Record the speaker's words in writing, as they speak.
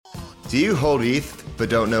Do you hold ETH but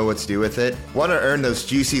don't know what to do with it? Want to earn those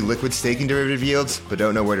juicy liquid staking derivative yields but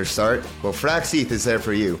don't know where to start? Well, Frax ETH is there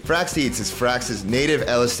for you. Frax ETH is Frax's native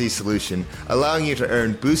LSD solution, allowing you to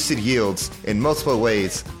earn boosted yields in multiple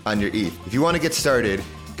ways on your ETH. If you want to get started,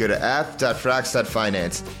 go to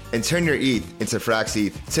app.frax.finance and turn your ETH into Frax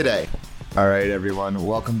ETH today. All right, everyone.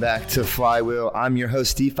 Welcome back to Flywheel. I'm your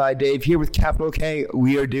host, DeFi Dave, here with Capital K.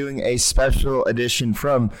 We are doing a special edition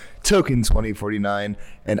from Token 2049,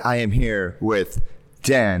 and I am here with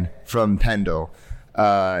Dan from Pendle.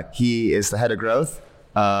 He is the head of growth.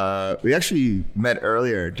 We actually met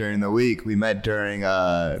earlier during the week. We met during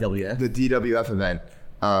the DWF event.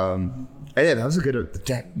 Yeah, that was a good.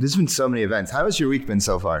 There's been so many events. How has your week been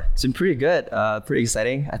so far? It's been pretty good, pretty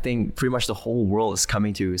exciting. I think pretty much the whole world is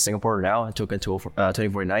coming to Singapore now, Token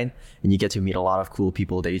 2049, and you get to meet a lot of cool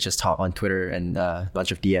people that you just talk on Twitter and a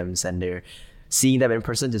bunch of DMs, and they're seeing them in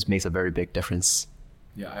person just makes a very big difference.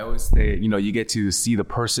 Yeah, I always say, you get to see the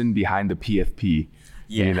person behind the PFP.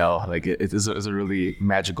 Yeah. It is a really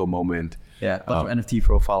magical moment. Yeah, a bunch of NFT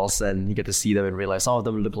profiles, and you get to see them and realize some of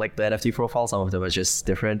them look like the NFT profile, some of them are just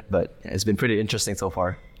different, but it's been pretty interesting so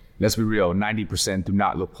far. Let's be real, 90% do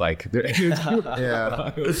not look like they're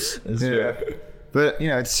Yeah. That's true. But,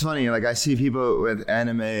 it's funny, I see people with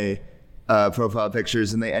anime profile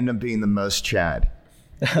pictures, and they end up being the most Chad.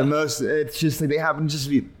 It's just they happen to just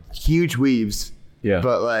be huge weaves,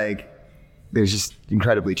 but they're just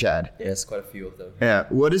incredibly Chad. Yeah, it's quite a few of them. Yeah.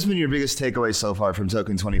 What has been your biggest takeaway so far from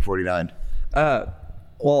Token 2049?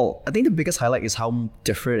 Well, I think the biggest highlight is how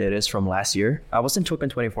different it is from last year. I was in Token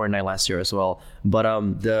 2049 last year as well, but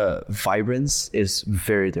the vibrance is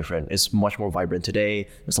very different. It's much more vibrant today.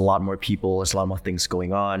 There's a lot more people. There's a lot more things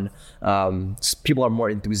going on. People are more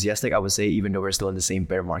enthusiastic, I would say, even though we're still in the same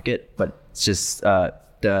bear market. But it's just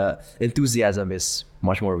the enthusiasm is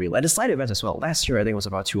much more real. And the side events as well. Last year, I think it was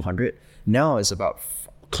about 200. Now it's about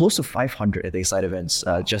close to 500, I think, side events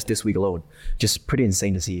just this week alone. Just pretty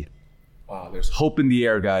insane to see. Wow, there's hope in the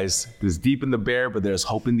air, guys. There's deep in the bear, but there's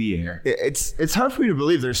hope in the air. It's hard for me to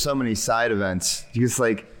believe there's so many side events because,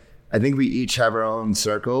 I think we each have our own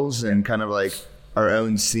circles and kind of our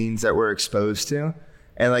own scenes that we're exposed to.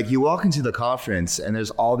 And you walk into the conference and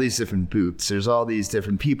there's all these different booths. There's all these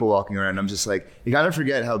different people walking around. I'm just you kind of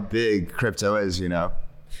forget how big crypto is,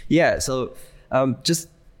 Yeah, so just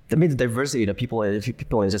the diversity, the people in just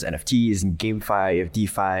NFTs and GameFi, you have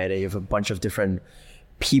DeFi, and you have a bunch of different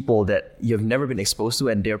people that you've never been exposed to,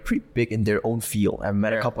 and they're pretty big in their own field. I've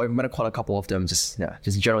met a couple of them just in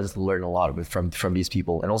general, just to learn a lot from these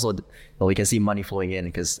people. And also, we can see money flowing in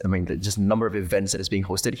because just the number of events that is being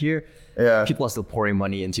hosted here. Yeah, people are still pouring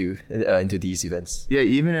money into these events. Yeah,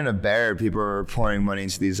 even in a bear, people are pouring money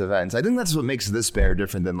into these events. I think that's what makes this bear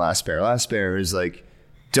different than last bear. Last bear is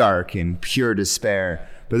dark and pure despair,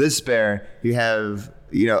 but this bear, you have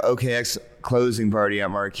OKX closing party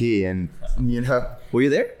at Marquee, and Were you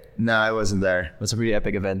there? No, I wasn't there. It was a pretty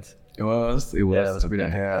epic event. It was. Yeah, it was pretty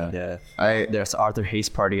epic. Yeah. There's Arthur Hayes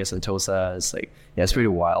party at Sentosa. It's it's pretty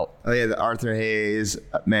wild. Oh yeah, the Arthur Hayes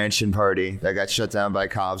mansion party that got shut down by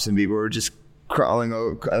cops, and people were just climbing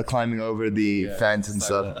over the fence and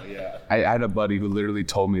stuff. Yeah. I had a buddy who literally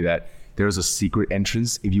told me that there's a secret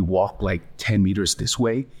entrance if you walk 10 meters this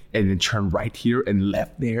way and then turn right here and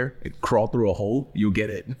left there and crawl through a hole, you'll get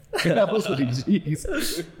it. That was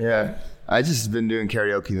jeez. Yeah. I just been doing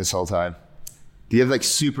karaoke this whole time. Do you have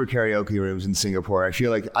super karaoke rooms in Singapore? I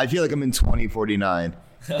feel like I'm in 2049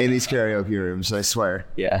 in these karaoke rooms, I swear.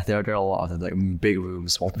 Yeah, there are a lot of them, big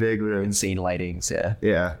rooms, big rooms, insane lightings, yeah.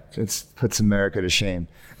 Yeah, it puts America to shame.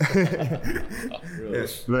 Really?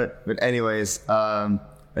 But anyways,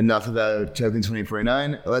 enough about Token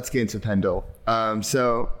 2049. Let's get into Pendle.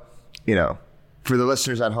 So, for the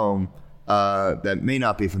listeners at home that may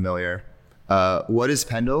not be familiar, what is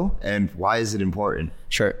Pendle and why is it important?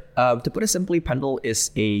 Sure. To put it simply, Pendle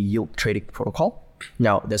is a yield trading protocol.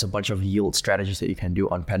 Now, there's a bunch of yield strategies that you can do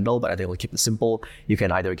on Pendle, but I think we'll keep it simple. You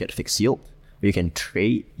can either get fixed yield, or you can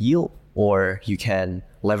trade yield, or you can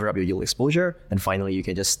lever up your yield exposure, and finally, you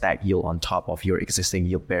can just stack yield on top of your existing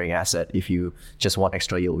yield-bearing asset if you just want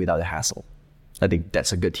extra yield without the hassle. I think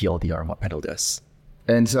that's a good TLDR on what Pendle does.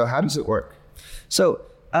 And so how does it work? So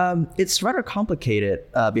it's rather complicated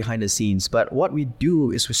behind the scenes, but what we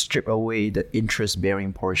do is we strip away the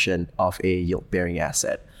interest-bearing portion of a yield-bearing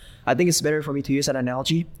asset. I think it's better for me to use an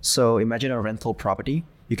analogy. So imagine a rental property.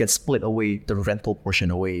 You can split away the rental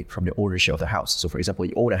portion away from the ownership of the house. So for example,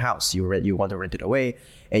 you own a house, you want to rent it away,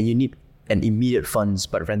 and you need an immediate funds,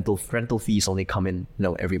 but rental fees only come in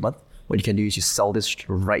every month. What you can do is you sell this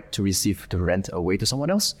right to receive the rent away to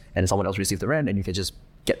someone else, and someone else receives the rent, and you can just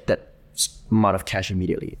get that amount of cash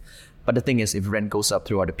immediately. But the thing is, if rent goes up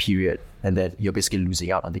throughout the period, and then you're basically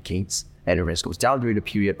losing out on the gains, and the rent goes down during the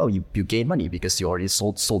period, you gain money because you already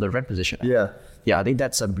sold the rent position. Yeah, I think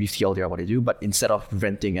that's a brief TLDR what I do. But instead of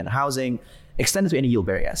renting and housing, extend it to any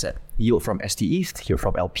yield-bearing asset. Yield from STETH, yield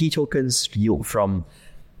from LP tokens, yield from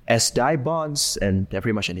SDI bonds, and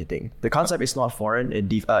pretty much anything. The concept is not foreign in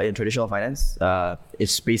traditional finance.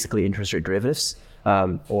 It's basically interest rate derivatives,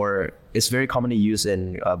 or it's very commonly used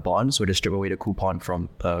in bonds where they strip away the coupon from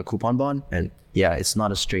coupon bond. And yeah, it's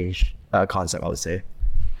not a strange concept, I would say.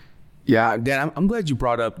 Yeah, Dan, I'm glad you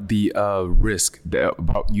brought up the risk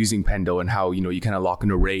about using Pendle and how, you kind of lock in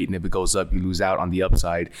a rate, and if it goes up, you lose out on the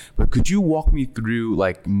upside. But could you walk me through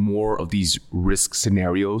like more of these risk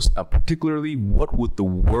scenarios? Particularly, what would the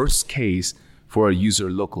worst case for a user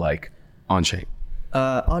look like on chain?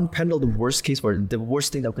 On Pendle, the worst thing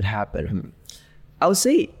that could happen, I would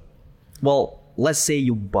say, well, let's say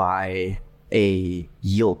you buy a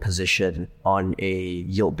yield position on a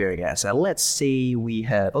yield-bearing asset. Let's say we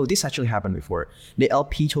have, this actually happened before. The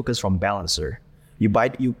LP tokens from Balancer.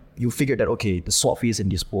 You figure that, okay, the swap fees in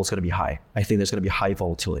this pool is going to be high. I think there's going to be high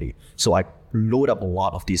volatility. So I load up a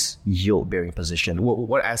lot of these yield-bearing positions.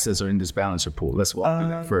 What assets are in this Balancer pool? Let's walk through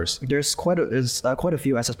that first. There's quite a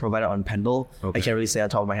few assets provided on Pendle. Okay. I can't really say on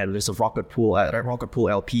top of my head. There's a Rocket Pool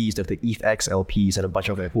LPs, there's the ETH-X LPs, and a bunch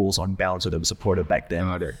of pools on Balancer that were supported back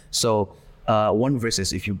then. So one risk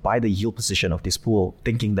is if you buy the yield position of this pool,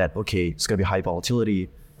 thinking that, okay, it's going to be high volatility,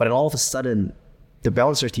 but then all of a sudden, the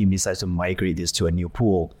Balancer team decides to migrate this to a new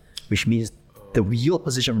pool, which means the yield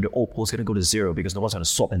position from the old pool is going to go to zero because no one's going to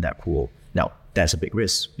swap in that pool. Now, that's a big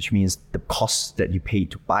risk, which means the cost that you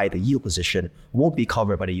paid to buy the yield position won't be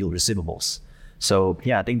covered by the yield receivables. So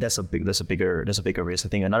yeah, I think that's a bigger risk. I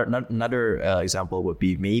think another example would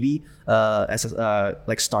be maybe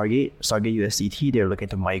like Stargate USDT, they're looking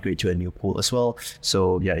to migrate to a new pool as well.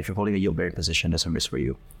 So yeah, if you're holding a yield bearing position, that's a risk for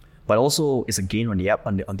you. But also it's a gain on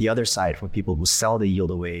the other side for people who sell the yield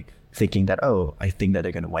away, thinking that, I think that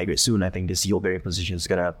they're going to migrate soon. I think this yield bearing position is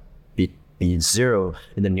going to be zero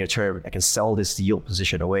in the near term. I can sell this yield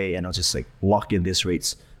position away and I'll just like lock in these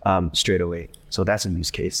rates straight away. So that's a use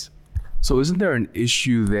case. So isn't there an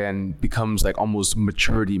issue then becomes like almost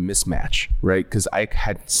maturity mismatch, right? Because I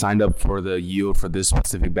had signed up for the yield for this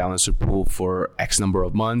specific Balancer pool for X number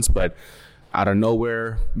of months, but out of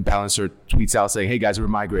nowhere, Balancer tweets out saying, hey guys, we're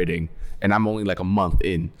migrating. And I'm only like a month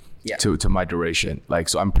in to my duration. Like,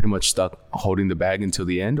 so I'm pretty much stuck holding the bag until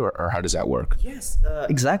the end, or how does that work? Yes,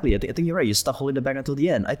 exactly. I think you're right. You're stuck holding the bag until the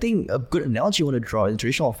end. I think a good analogy you want to draw in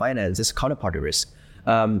traditional finance is counterparty risk.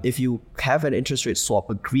 If you have an interest rate swap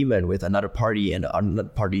agreement with another party and another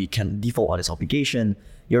party can default on its obligation,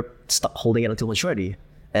 you're stuck holding it until maturity.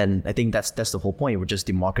 And I think that's the whole point. We're just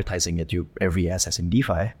democratizing it to every asset in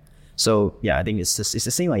DeFi. So yeah, I think it's the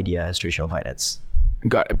same idea as traditional finance.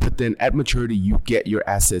 Got it. But then at maturity, you get your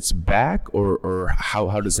assets back, or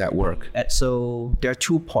how does that work? So there are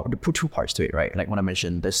two parts to it, right? Like when I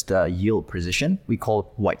mentioned, there's the yield position, we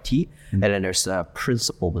call YT, and then there's a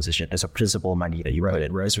principal position. There's a principal money that you put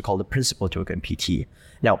in, right? So we call the principal token PT.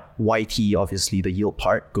 Now, YT, obviously, the yield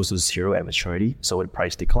part goes to zero at maturity. So when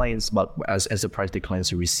price declines, but as the price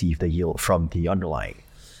declines, you receive the yield from the underlying.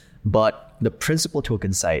 But the principal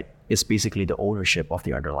token side is basically the ownership of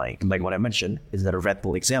the underlying. Like what I mentioned, is that a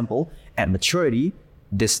rental example. At maturity,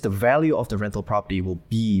 the value of the rental property will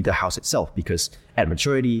be the house itself, because at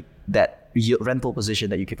maturity, that rental position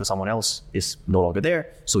that you keep for someone else is no longer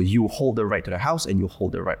there. So you hold the right to the house and you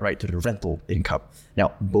hold the right to the rental income.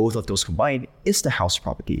 Now, both of those combined is the house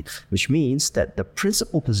property, which means that the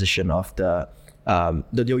principal position of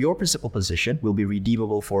your principal position will be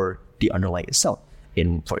redeemable for the underlying itself.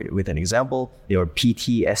 With an example, your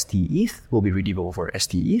PT STETH will be redeemable for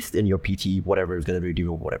STETH, and your PT whatever is going to be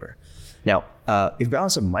redeemable whatever. Now, if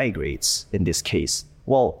Balancer migrates in this case,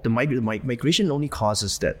 well, the migration only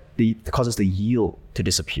causes the yield to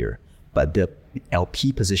disappear, but the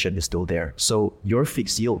LP position is still there. So your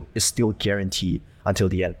fixed yield is still guaranteed until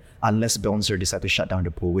the end, unless Balancer decides to shut down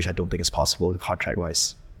the pool, which I don't think is possible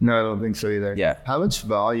contract-wise. No, I don't think so either. Yeah. How much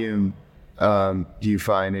volume do you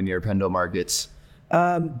find in your Pendle markets?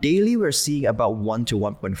 Daily, we're seeing about 1 to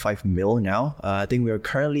 1.5 mil now. I think we're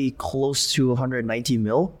currently close to 190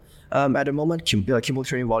 mil at the moment. Cumulative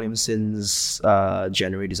trading volume since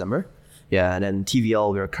January, December. Yeah, and then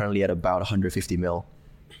TVL, we're currently at about 150 mil.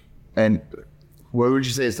 And what would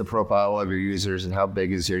you say is the profile of your users, and how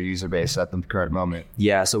big is your user base at the current moment?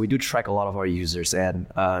 Yeah, so we do track a lot of our users and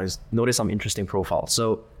notice some interesting profiles.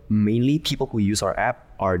 So mainly people who use our app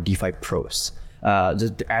are DeFi pros.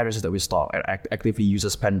 the addresses that we stock actively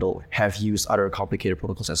uses Pendle have used other complicated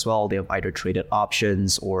protocols as well. They have either traded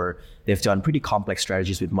options or they've done pretty complex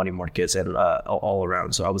strategies with money markets and all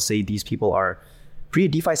around. So I would say these people are pretty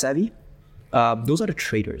DeFi savvy. Those are the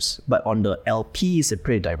traders, but on the LPs, they're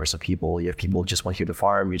pretty diverse of people. You have people who just want here to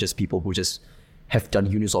farm. You just people who just have done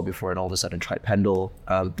Uniswap before and all of a sudden tried Pendle.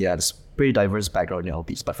 It's pretty diverse background in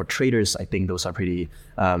LPs. But for traders, I think those are pretty,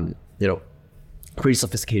 pretty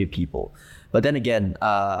sophisticated people. But then again,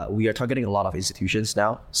 we are targeting a lot of institutions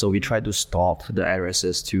now. So we try to stalk the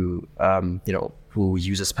addresses to, who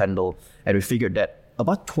uses Pendle. And we figured that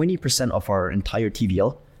about 20% of our entire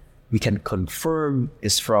TVL, we can confirm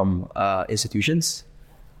is from institutions.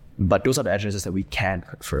 But those are the addresses that we can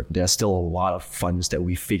confirm. There are still a lot of funds that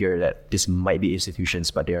we figure that this might be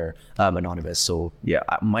institutions, but they're anonymous. So yeah,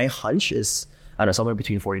 my hunch is, I don't know, somewhere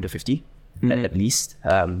between 40 to 50 at least.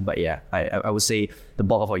 But yeah, I would say the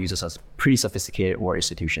bulk of our users are pretty sophisticated or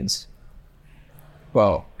institutions.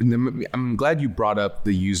 Well, I'm glad you brought up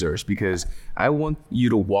the users because I want you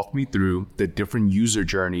to walk me through the different user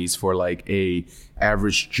journeys for like a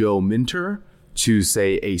average Joe minter to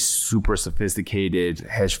say a super sophisticated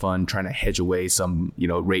hedge fund trying to hedge away some,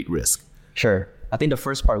 rate risk. Sure. I think the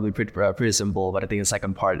first part will be pretty simple, but I think the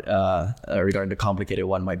second part regarding the complicated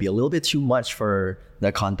one might be a little bit too much for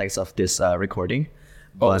the context of this recording.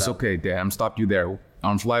 But, it's okay, Dan. I'm stopped you there.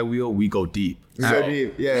 On Flywheel, we go deep. So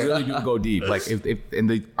deep, yeah. We really do go deep. Like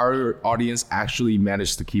our audience actually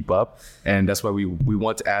managed to keep up, and that's why we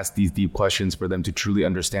want to ask these deep questions for them to truly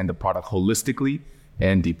understand the product holistically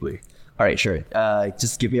and deeply. All right, sure.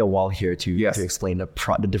 Just give me a while here to explain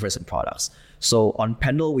the difference in products. So on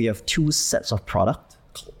Pendle, we have two sets of product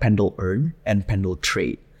called Pendle Earn and Pendle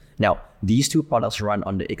Trade. Now, these two products run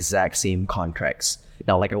on the exact same contracts.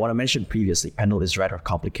 Now, like I want to mention previously, Pendle is rather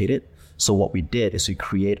complicated. So what we did is we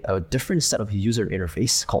create a different set of user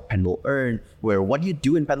interface called Pendle Earn, where what you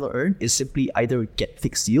do in Pendle Earn is simply either get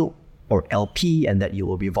fixed yield or LP, and that yield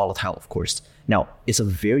will be volatile, of course. Now, it's a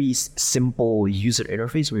very simple user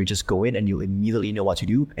interface where you just go in and you immediately know what to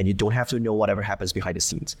do, and you don't have to know whatever happens behind the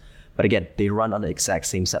scenes. But again, they run on the exact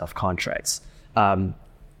same set of contracts.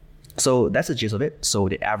 So that's the gist of it. So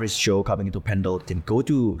the average Joe coming into Pendle can go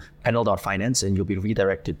to pendle.finance and you'll be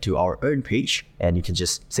redirected to our Earn page, and you can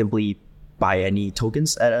just simply buy any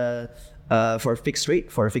tokens at for a fixed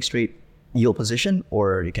rate yield position,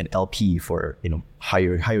 or you can LP for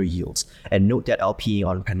higher yields. And note that LP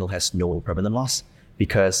on Pendle has no permanent loss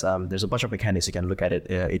because there's a bunch of mechanics you can look at it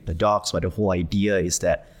in the docs, but the whole idea is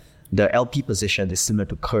that the LP position is similar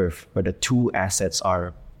to Curve, where the two assets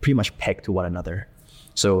are pretty much pegged to one another.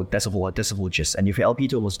 So that's a whole gist. And if you LP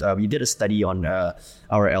to almost, we did a study on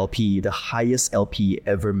our LP. The highest LP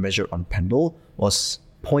ever measured on Pendle was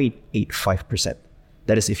 0.85%.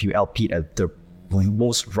 That is if you LP'd at the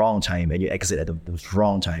most wrong time and you exit at the most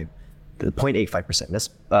wrong time. The 0.85%. That's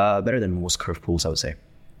better than most Curve pools, I would say.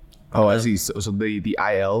 Oh, I see. So the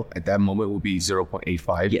IL at that moment will be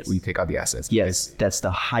 0.85. Yes. We take out the assets. Yes, that's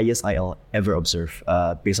the highest IL ever observed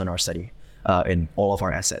based on our study in all of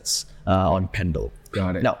our assets on Pendle.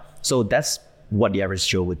 Got it. Now, so that's what the average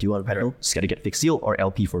Joe would do on Pendle. Just got to get fixed yield or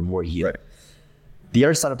LP for more yield. Right. The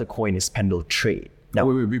other side of the coin is Pendle Trade. Now,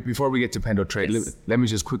 wait, before we get to Pendle Trade, let me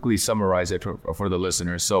just quickly summarize it for the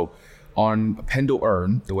listeners. So on Pendle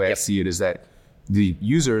Earn, the way I see it is that the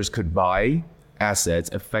users could buy assets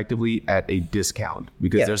effectively at a discount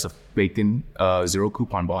because there's a baked in zero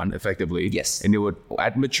coupon bond effectively. Yes. And it would,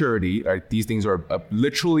 at maturity, these things are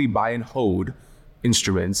literally buy and hold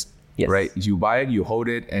instruments, right? You buy it, you hold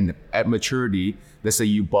it, and at maturity, let's say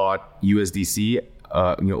you bought USDC,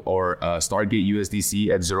 or Stargate USDC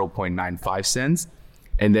at 0.95 cents.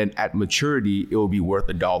 And then at maturity, it will be worth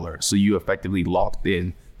 $1. So you effectively locked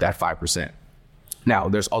in that 5%. Now,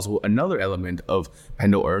 there's also another element of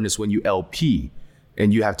Pendle Earn is when you LP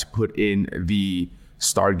and you have to put in the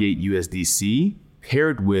Stargate USDC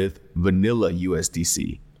paired with vanilla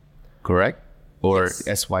USDC, correct? Or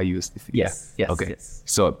SYUSDC? Yes. Okay. Yes.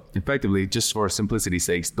 So effectively, just for simplicity's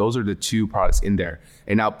sake, those are the two products in there.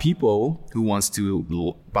 And now people who wants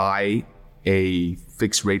to buy a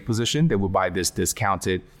fixed rate position, they will buy this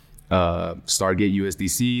discounted Stargate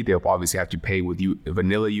USDC. They'll obviously have to pay with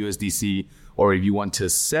vanilla USDC. Or if you want to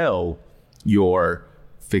sell your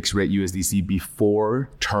fixed rate USDC before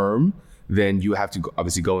term, then you have to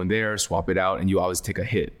obviously go in there, swap it out, and you always take a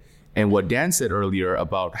hit. And what Dan said earlier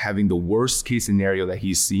about having the worst case scenario that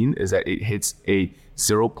he's seen is that it hits a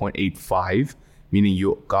 0.85, meaning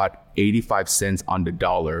you got 85 cents on the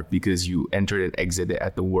dollar because you entered and exited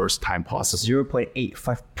at the worst time possible.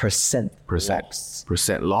 0.85%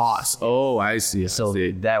 Percent loss. Oh, I see. So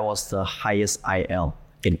that was the highest IL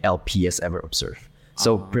in LP has ever observed.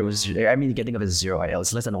 So pretty much, I mean, getting up as 0 IL,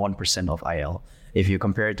 it's less than 1% of IL. If you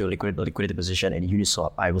compare it to liquidity position and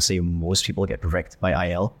Uniswap, I will say most people get wrecked by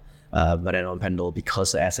IL. But then on Pendle,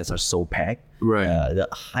 because the assets are so packed, the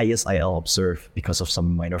highest IL observed because of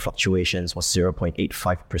some minor fluctuations was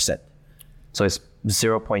 0.85%. So it's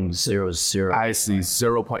 0.00. I see,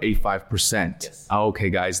 0.85%. Yes. Okay,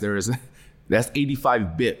 guys, that's 85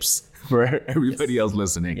 bips for everybody else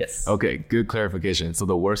listening. Yes. Okay, good clarification. So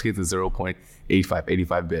the worst case is 0.85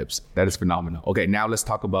 bips. That is phenomenal. Okay, now let's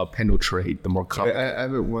talk about Pendle trade, the more common. I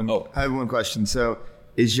have one question. So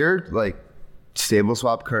is your stable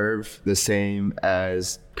swap curve the same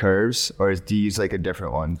as curves, or do you use a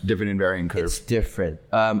different one, different invariant curve? It's different.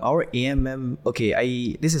 Our AMM,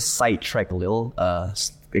 this is sidetrack a little.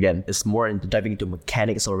 Again, it's more into diving into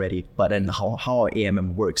mechanics already, but then how our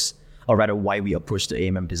AMM works, or rather why we approach the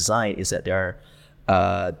AMM design, is that there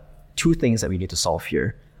are two things that we need to solve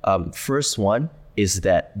here. First one is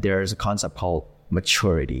that there's a concept called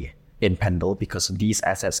maturity in Pendle, because these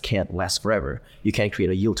assets can't last forever. You can't create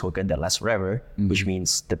a yield token that lasts forever, which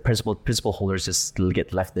means the principal holders just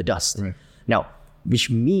get left in the dust. Right. Now, which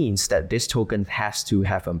means that this token has to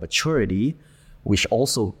have a maturity, which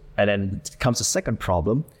also, and then comes the second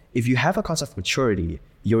problem. If you have a concept of maturity,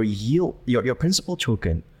 your yield, your principal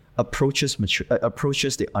token approaches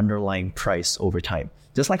the underlying price over time,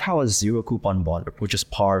 just like how a zero coupon bond approaches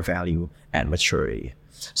par value at maturity.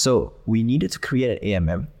 So we needed to create an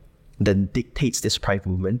AMM that dictates this price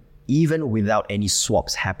movement even without any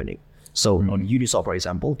swaps happening. So on Uniswap, for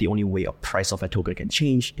example, the only way a price of a token can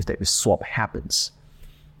change is that a swap happens.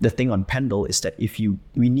 The thing on Pendle is that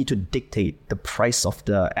we need to dictate the price of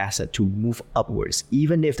the asset to move upwards,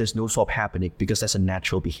 even if there's no swap happening, because that's a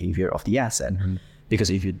natural behavior of the asset. Because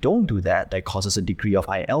if you don't do that, that causes a degree of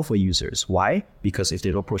IL for users. Why? Because if they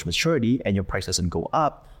don't approach maturity and your price doesn't go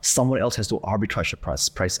up, someone else has to arbitrage the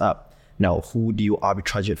price up. Now, who do you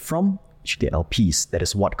arbitrage it from? The LPs. That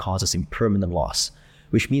is what causes impermanent loss,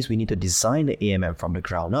 which means we need to design the AMM from the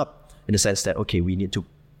ground up, in the sense that, we need to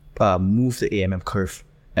move the AMM curve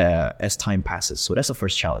as time passes. So that's the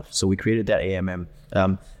first challenge. So we created that AMM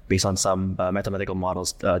based on some mathematical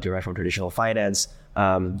models derived from traditional finance.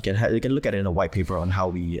 You can look at it in a white paper on how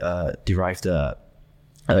we derive the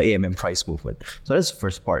AMM price movement. So that's the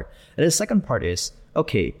first part. And the second part is,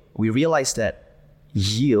 we realized that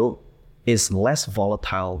yield is less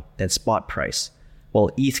volatile than spot price.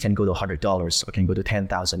 Well, ETH can go to $100 or can go to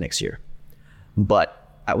 10,000 next year.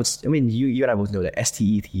 But you and I both know that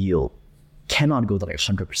STETH yield cannot go to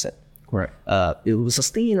 100%. Right. It will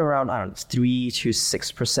sustain around 3 to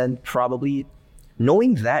 6% probably.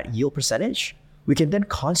 Knowing that yield percentage, we can then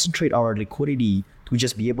concentrate our liquidity to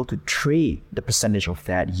just be able to trade the percentage of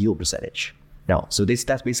that yield percentage. Now, so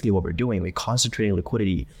that's basically what we're doing. We're concentrating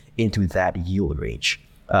liquidity into that yield range.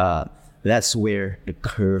 That's where the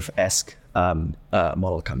curve-esque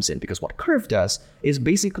model comes in, because what curve does is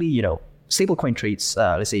basically, stablecoin trades,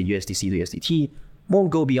 let's say USDC to USDT,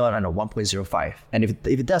 won't go beyond 1.05. And if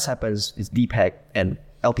it does happen, it's DPEG and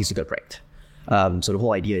LPs will get wrecked. So the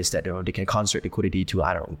whole idea is that they can concentrate liquidity to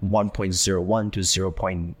 1.01 to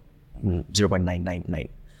 0.999.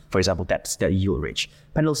 For example, that's the yield range.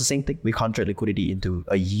 Pendle is the same thing. We concentrate liquidity into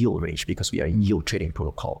a yield range because we are a yield trading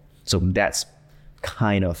protocol. So that's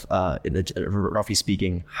kind of, roughly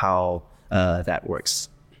speaking, how that works.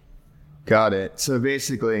 Got it. So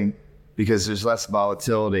basically, because there's less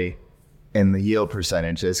volatility in the yield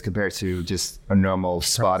percentage as compared to just a normal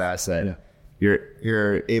spot asset,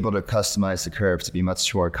 you're able to customize the curve to be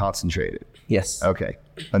much more concentrated. Yes. Okay,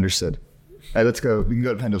 understood. All right, let's go. We can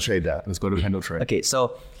go to Pendle Trade now. Let's go to Pendle trade. Okay,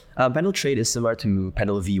 so Pendle Trade is similar to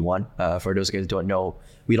Pendle V1. For those guys who don't know,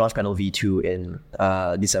 we launched Pendle V2 in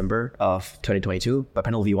December of 2022, but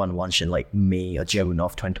Pendle V1 launched in May or June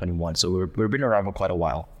of 2021. So we've been around for quite a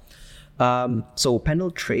while. So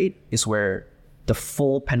Pendle Trade is where the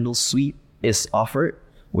full Pendle suite is offered,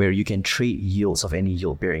 where you can trade yields of any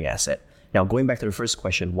yield-bearing asset. Now, going back to the first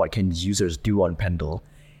question, what can users do on Pendle?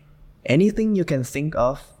 Anything you can think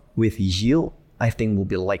of with yield, I think will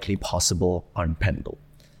be likely possible on Pendle.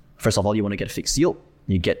 First of all, you want to get fixed yield.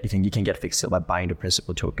 You can get fixed yield by buying the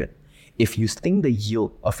principal token. If you think the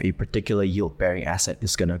yield of a particular yield-bearing asset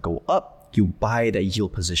is going to go up, you buy the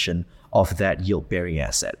yield position of that yield-bearing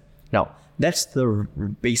asset. Now, that's the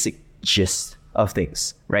basic gist of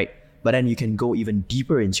things, right? But then you can go even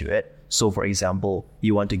deeper into it. So for example,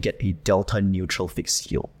 you want to get a delta neutral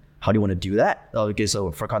fixed yield. How do you want to do that? Okay,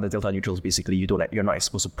 so for content delta neutrals, basically you're not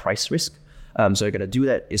exposed to price risk. So you're gonna do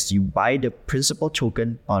that is you buy the principal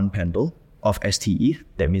token on Pendle of STETH.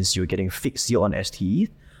 That means you're getting fixed yield on STETH,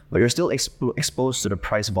 but you're still exposed to the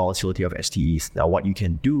price volatility of STETH. Now, what you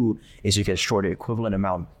can do is you can short the equivalent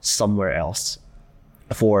amount somewhere else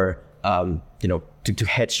for to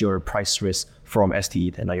hedge your price risk from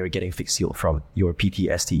STETH, and now you're getting fixed yield from your PT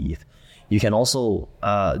STETH. You can also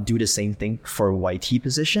do the same thing for YT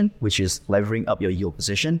position, which is levering up your yield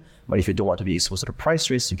position. But if you don't want to be exposed to the price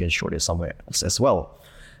risk, you can short it somewhere else as well.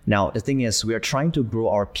 Now, the thing is, we are trying to grow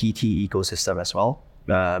our PT ecosystem as well,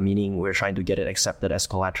 meaning we're trying to get it accepted as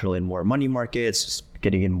collateral in more money markets,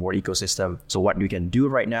 getting in more ecosystem. So what you can do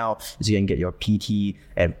right now is you can get your PT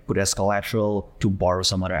and put it as collateral to borrow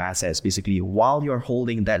some other assets. Basically, while you're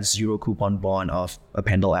holding that zero coupon bond of a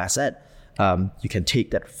Pendle asset, you can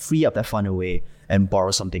free up that fund away and borrow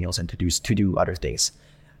something else and to do other things,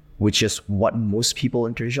 which is what most people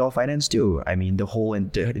in traditional finance do. I mean,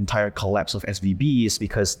 the entire collapse of SVB is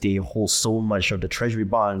because they hold so much of the treasury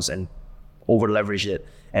bonds and over leverage it.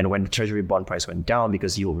 And when the treasury bond price went down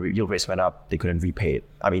because yield rates went up, they couldn't repay it.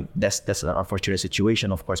 I mean, that's an unfortunate situation,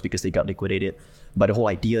 of course, because they got liquidated. But the whole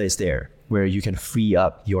idea is there, where you can free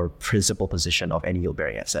up your principal position of any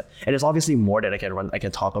yield-bearing asset. And there's obviously more that I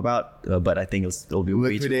can talk about, but I think it'll be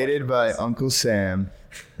liquidated by Uncle Sam.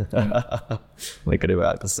 Liquidated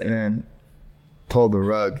by Uncle Sam. And pull the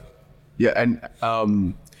rug. Yeah,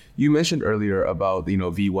 and you mentioned earlier about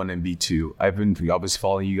V1 and V2. I've been obviously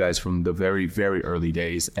following you guys from the very, very early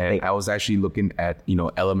days, and I was actually looking at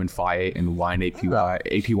Element Fi and Wine AP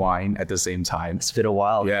Wine at the same time. It's been a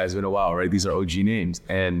while. Yeah, it's been a while, right? These are OG names,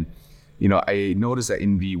 and I noticed that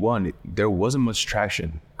in V1 there wasn't much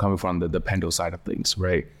traction coming from the Pendle side of things,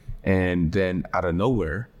 right? And then out of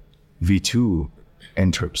nowhere, V2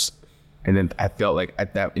 enters, and then I felt like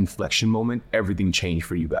at that inflection moment, everything changed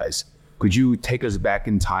for you guys. Could you take us back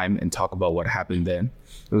in time and talk about what happened then?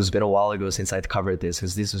 It was been a while ago since I'd covered this,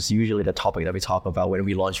 because this was usually the topic that we talk about when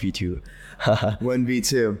we launched V2. When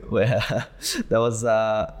V2? That was,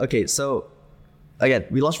 okay, so again,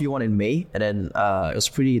 we launched V1 in May, and then it was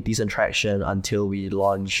pretty decent traction until we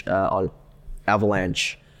launched on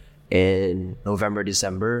Avalanche in November,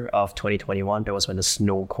 December of 2021. That was when the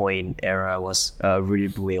Snow Coin era was really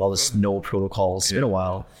booming, all the Snow protocols. It's been a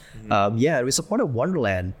while. We supported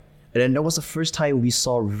Wonderland. And then that was the first time we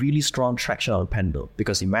saw really strong traction on Pendle,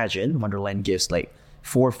 because imagine Wonderland gives like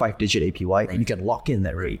 4 or 5 digit APY, and you can lock in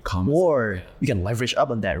that rate, or you can leverage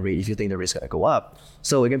up on that rate if you think the rate's gonna go up.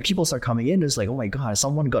 So again, people start coming in, it's like, oh my god,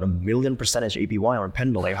 someone got 1 million percentage APY on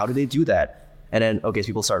Pendle. Like, how do they do that? And then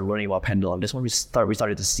people start learning about Pendle, and this one we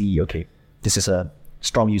started to see, okay, this is a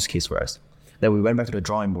strong use case for us. Then we went back to the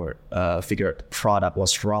drawing board, figured product,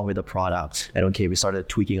 what's wrong with the product, and we started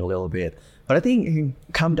tweaking a little bit. But I think it can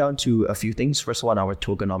come down to a few things. First one, our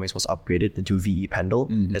tokenomics was upgraded into VE Pendle.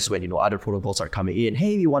 That's when other protocols are coming in.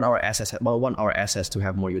 Hey, we want our assets to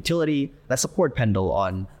have more utility. Let's support Pendle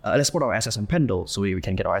let's support our assets on Pendle so we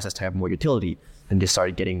can get our assets to have more utility. And they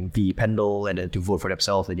started getting VE Pendle and then to vote for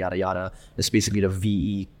themselves and yada yada. It's basically the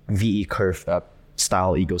VE curve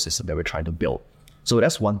style ecosystem that we're trying to build. So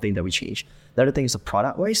that's one thing that we changed. The other thing is the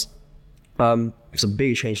product wise. It's a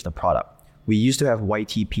big change in the product. We used to have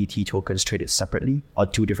YT, PT tokens traded separately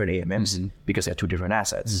on 2 different AMMs because they're 2 different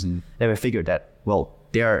assets. Then we figured that,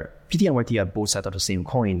 PT and YT are both sides of the same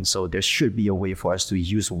coin, so there should be a way for us to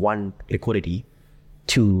use one liquidity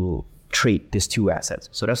to trade these 2 assets.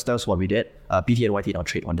 So that's what we did. PT and YT now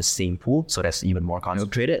trade on the same pool, so that's even more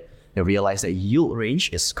concentrated. They realized that yield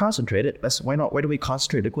range is concentrated. Why do we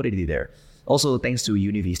concentrate liquidity there? Also, thanks to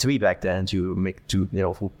UniV3 back then who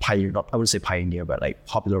pioneered, I wouldn't say pioneer, but like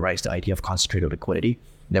popularized the idea of concentrated liquidity.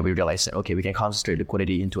 Then we realized that, okay, we can concentrate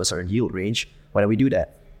liquidity into a certain yield range. Why don't we do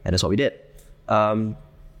that? And that's what we did. And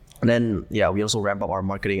then, we also ramp up our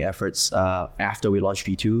marketing efforts after we launched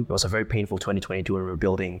V2. It was a very painful 2022 when we were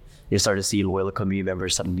building. You started to see loyal community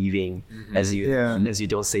members start leaving as you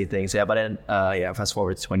don't say things. But then, fast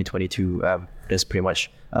forward to 2022, that's pretty much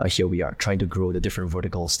here we are, trying to grow the different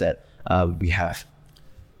verticals that we have.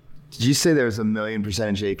 Did you say there was 1 million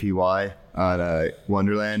percentage APY on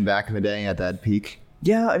Wonderland back in the day at that peak?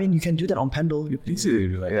 Yeah, I mean, you can do that on Pendle. Easy to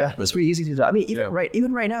do that. Yeah, it's pretty easy to do. I mean,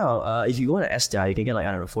 even right now, if you go into SDI, you can get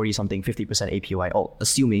 40-something, 50% APY,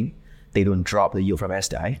 assuming they don't drop the yield from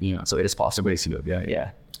SDI. Yeah. So it is possible.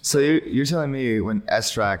 Yeah. So you're telling me when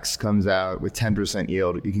SRAX comes out with 10%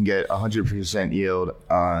 yield, you can get 100% yield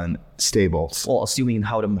on stables? Well, assuming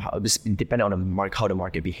this depending on the market, how the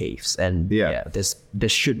market behaves, and there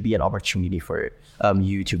should be an opportunity for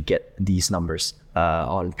you to get these numbers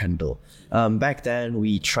on Pendle. Back then,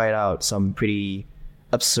 we tried out some pretty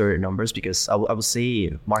absurd numbers because I would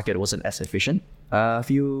say market wasn't as efficient a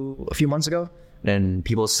few months ago. Then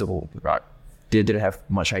people still they didn't have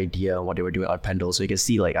much idea what they were doing on Pendle. So you can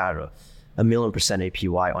see like, I don't know, 1,000,000%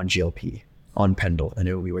 APY on GLP on Pendle. And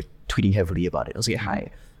then we were tweeting heavily about it. I was like,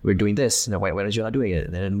 hi, we're doing this. And then why are you not doing it?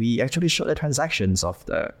 And then we actually showed the transactions of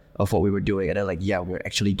what we were doing. And then like, yeah, we're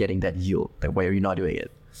actually getting that yield. Like, why are you not doing it?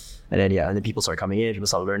 And then people started coming in, people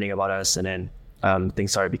started learning about us. And then market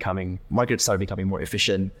started becoming more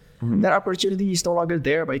efficient. That opportunity is no longer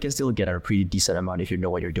there, but you can still get a pretty decent amount if you know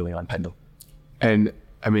what you're doing on Pendle. And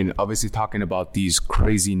I mean, obviously talking about these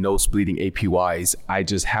crazy nose-bleeding APYs, I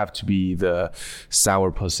just have to be the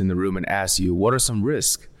sourpuss in the room and ask you, what are some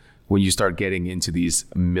risks when you start getting into these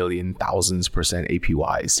million, thousands%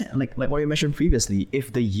 APYs? Yeah, like what you mentioned previously,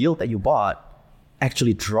 if the yield that you bought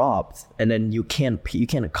actually dropped and then you can't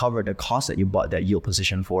cover the cost that you bought that yield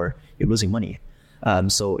position for, you're losing money.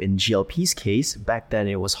 So in GLP's case, back then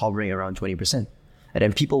it was hovering around 20%. And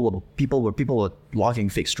then people were locking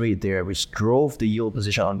fixed rate there, which drove the yield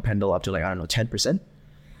position on Pendle up to like, I don't know, 10%.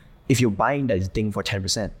 If you're buying that thing for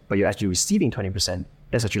 10%, but you're actually receiving 20%,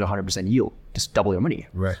 that's actually 100% yield. Just double your money.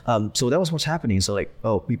 Right. So that was what's happening. So like,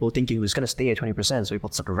 people thinking it was going to stay at 20%. So people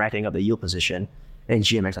started ratting up the yield position, and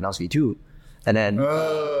GMX announced V2. And then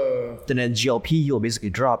GLP yield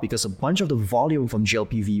basically dropped because a bunch of the volume from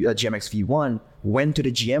GMX V1 went to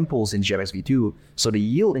the GM pools in GMX V2. So the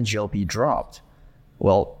yield in GLP dropped.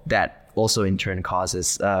 Well, that also in turn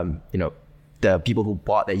causes, the people who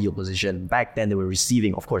bought that yield position back then, they were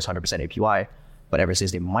receiving, of course, 100% APY. But ever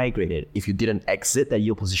since they migrated, if you didn't exit that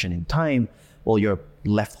yield position in time, well, you're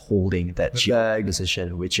left holding that GLP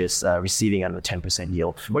position, which is receiving under 10%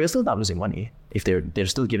 yield. But you're still not losing money if they're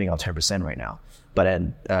still giving out 10% right now. But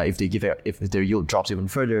then if their yield drops even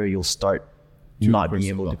further, you'll start not being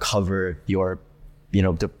able to cover your,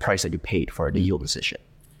 the price that you paid for the yield position.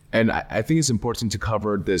 And I think it's important to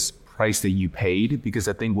cover this price that you paid, because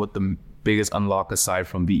I think what the biggest unlock aside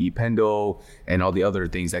from VE Pendle and all the other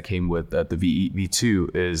things that came with the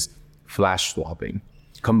V2 is flash swapping.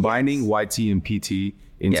 Combining YT and PT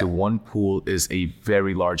into one pool is a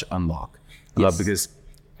very large unlock. Yes. Because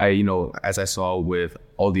as I saw with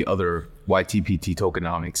all the other YT PT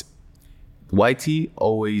tokenomics, YT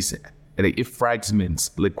always, it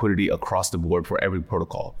fragments liquidity across the board for every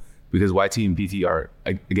protocol. Because YT and PT are,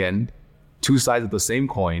 again, two sides of the same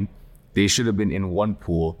coin. They should have been in one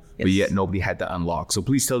pool, but yet nobody had to unlock. So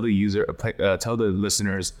please tell the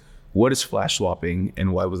listeners, what is flash swapping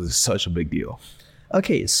and why was it such a big deal?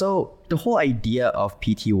 Okay, so the whole idea of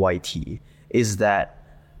PTYT is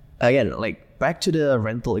that, again, like back to the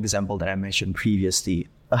rental example that I mentioned previously,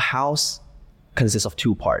 a house consists of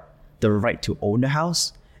two parts: the right to own the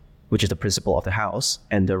house, which is the principal of the house,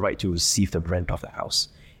 and the right to receive the rent of the house.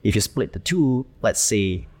 If you split the two, let's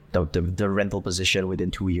say the rental position within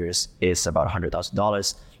 2 years is about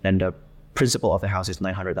 $100,000, and the principal of the house is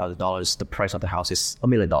 $900,000, the price of the house is $1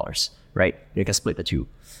 million, right? You can split the two.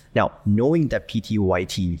 Now, knowing that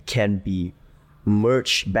PTYT can be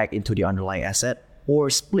merged back into the underlying asset or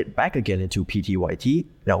split back again into PTYT,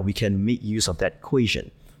 now we can make use of that equation.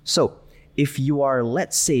 So if you are,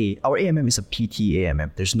 let's say, our AMM is a PT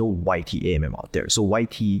AMM, there's no YT AMM out there. So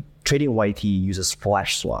trading YT uses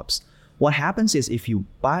flash swaps. What happens is if you're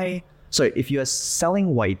buying YT,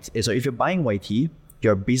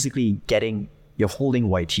 you're basically you're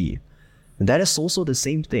holding YT. And that is also the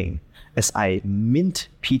same thing as I mint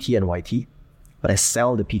PT and YT, but I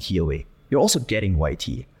sell the PT away. You're also getting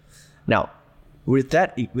YT. Now, with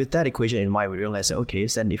that equation in mind, we realize that, okay,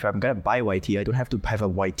 so then if I'm going to buy YT, I don't have to have a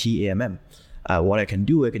YT AMM. What I can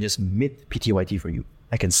do, I can just mint PTYT for you.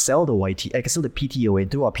 I can sell the YT, I can sell the PT away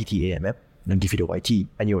through our PT AMM, and then give you the YT,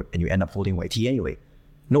 and you end up holding YT anyway.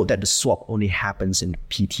 Note that the swap only happens in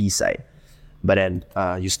PT side, but then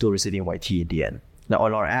you're still receiving YT in the end. Now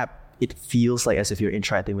on our app, it feels like as if you're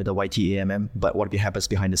interacting with the YT AMM, but what happens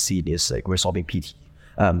behind the scene is like we're swapping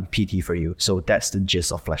PT for you. So that's the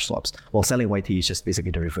gist of flash swaps. While selling YT is just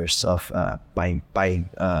basically the reverse of buying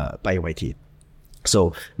YT.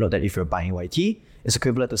 So note that if you're buying YT, it's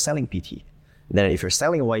equivalent to selling PT. Then if you're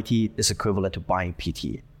selling YT, it's equivalent to buying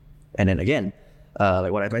PT. And then again,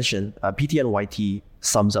 like what I mentioned, PT and YT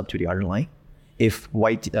sums up to the underlying. If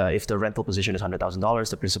the rental position is $100,000,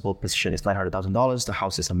 the principal position is $900,000, the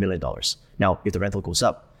house is $1 million. Now, if the rental goes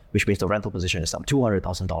up, which means the rental position is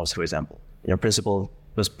 $200,000, for example. Your principal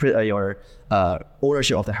your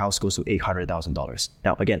ownership of the house goes to $800,000.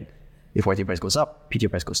 Now, again, if YT price goes up, PT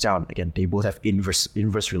price goes down. Again, they both have inverse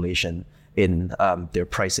relation in their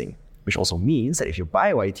pricing, which also means that if you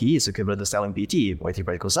buy YT, it's equivalent to selling PT. YT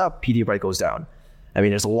price goes up, PT price goes down. I mean,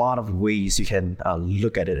 there's a lot of ways you can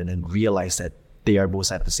look at it and then realize that they are both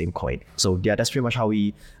sides of the same coin. So yeah, that's pretty much how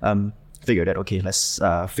we figured that, okay, let's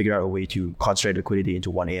figure out a way to concentrate liquidity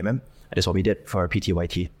into one AMM. And that's what we did for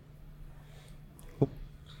PTYT.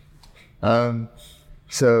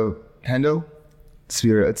 So Pendle, it's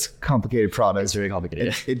a complicated product. It's very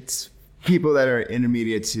complicated. It's people that are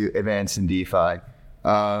intermediate to advanced in DeFi.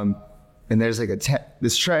 And there's like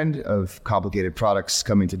this trend of complicated products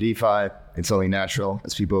coming to DeFi. It's only natural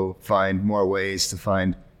as people find more ways to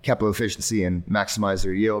find capital efficiency and maximize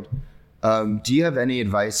their yield. Do you have any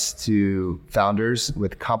advice to founders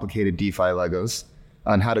with complicated DeFi Legos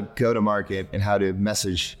on how to go to market and how to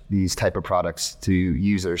message these type of products to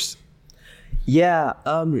users? Yeah,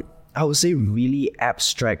 I would say really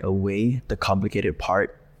abstract away the complicated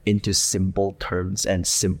part into simple terms and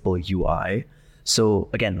simple UI. So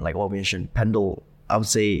again, like what we mentioned, Pendle, I would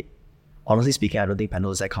say, honestly speaking, I don't think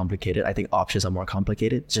Pendle is that complicated. I think options are more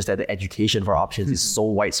complicated. It's just that the education for options is so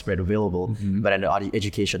widespread available, but then the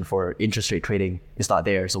education for interest rate trading is not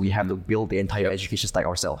there. So we have to build the entire education stack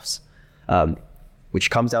ourselves, which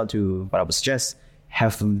comes down to what I would suggest,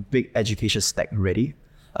 have a big education stack ready.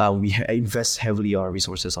 We invest heavily on our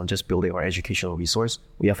resources on just building our educational resource.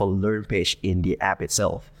 We have a learn page in the app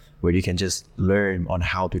itself where you can just learn on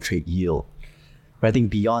how to trade yield. But I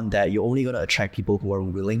think beyond that, you're only going to attract people who are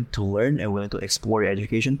willing to learn and willing to explore your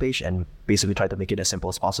education page and basically try to make it as simple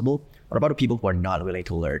as possible. What about the people who are not willing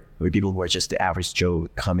to learn, or people who are just the average Joe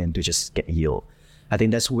come in to just get yield? I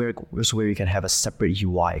think that's where you can have a separate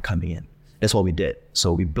UI coming in. That's what we did.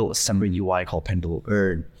 So we built a separate UI called Pendle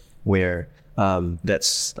Earn, where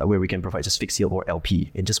that's where we can provide just fixed yield or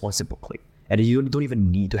LP in just one simple click. And you don't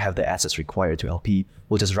even need to have the assets required to LP.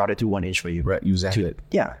 We'll just route it to 1inch for you. Right, you zap it.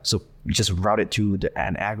 Yeah, so we just route it to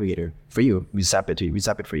an aggregator for you. We zap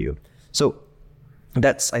it for you. So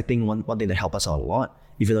that's, I think, one thing that helped us out a lot.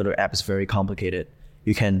 Even though the app is very complicated,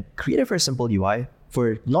 you can create a very simple UI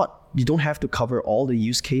you don't have to cover all the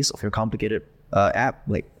use case of your complicated app.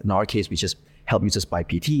 Like in our case, we just help users buy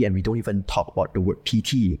PT, and we don't even talk about the word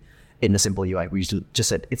PT in a simple UI. We just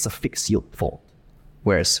said it's a fixed yield fund.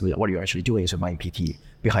 Whereas what you're actually doing is you're buying PT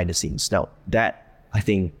behind the scenes. Now that, I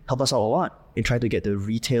think, helped us out a lot in trying to get the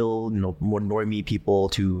retail, more normie people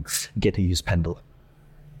to get to use Pendle.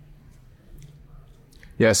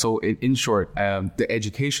 Yeah, so in short, the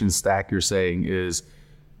education stack you're saying is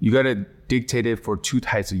you got to dictate it for two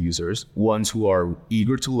types of users. Ones who are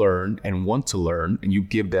eager to learn and want to learn, and you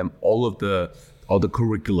give them all the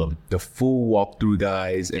curriculum, the full walkthrough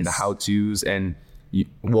guides and the how-tos, and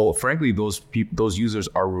frankly, those users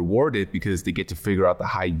are rewarded because they get to figure out the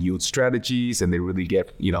high yield strategies and they really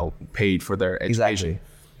get paid for their education. Exactly.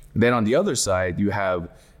 Then on the other side, you have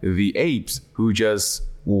the apes who just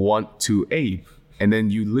want to ape, and then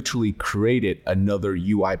you literally created another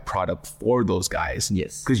UI product for those guys.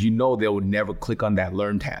 Yes. Because they would never click on that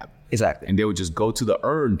learn tab. Exactly. And they would just go to the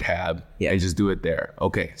earn tab and just do it there.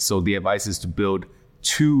 Okay, so the advice is to build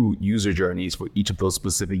 2 user journeys for each of those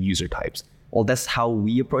specific user types. Well, that's how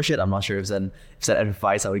we approach it. I'm not sure if it's that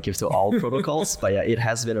advice I would give to all protocols, but yeah, it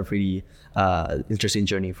has been a pretty interesting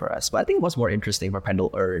journey for us. But I think what's more interesting for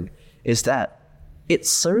Pendle Earn is that it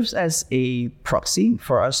serves as a proxy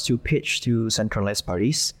for us to pitch to centralized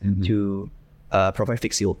parties to provide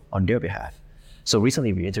fixed yield on their behalf. So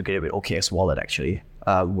recently we integrated with OKX Wallet actually,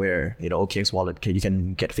 where OKX Wallet you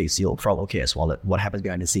can get fixed yield from OKX Wallet. What happens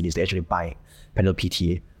behind the scenes is they actually buy Pendle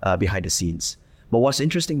PT behind the scenes. But what's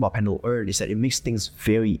interesting about Pendle Earn is that it makes things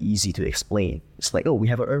very easy to explain. It's like, we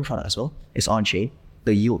have an Earn product as well. It's on-chain.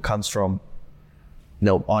 The yield comes from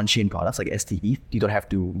on-chain products like STETH. You don't have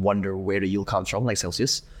to wonder where the yield comes from, like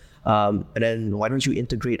Celsius. And then why don't you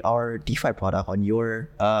integrate our DeFi product on your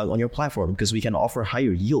platform? Because we can offer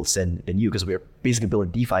higher yields than you, because we're basically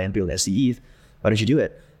building DeFi and building STETH. Why don't you do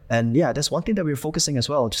it? And yeah, that's one thing that we're focusing as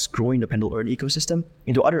well, just growing the Pendle Earn ecosystem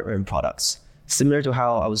into other Earn products. Similar to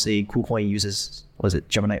how I would say KuCoin uses,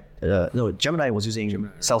 Gemini? Gemini was using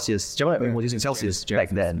Celsius. Gemini was using Celsius back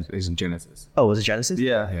then. It was in Genesis. Oh, was it Genesis?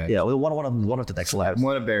 Yeah. Yeah, one of the DEX labs.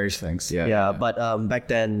 One of various things. Yeah. But back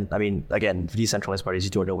then, I mean, again, for decentralized parties, you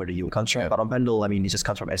don't know where the yield comes from. But on Pendle, I mean, it just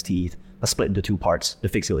comes from STETH, but split into 2 parts. The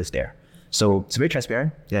fixed yield is there. So it's very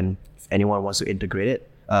transparent. And if anyone wants to integrate it,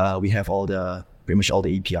 we have all the pretty much all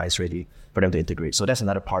the APIs ready for them to integrate. So that's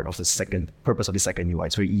another part of the second purpose of the second UI.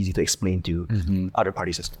 It's very easy to explain to other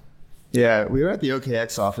parties as well. Yeah, we were at the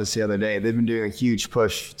OKX office the other day. They've been doing a huge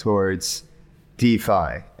push towards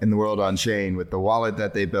DeFi in the world on chain with the wallet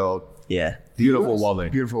that they built. Yeah. Beautiful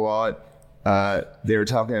wallet. Beautiful wallet. They were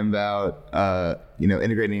talking about,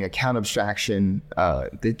 integrating account abstraction.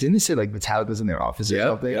 Didn't they say like Vitalik was in their office or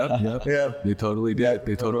something? Yeah. They totally did.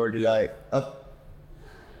 They totally did.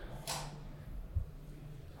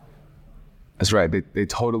 That's right. They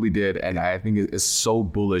totally did. And I think it's so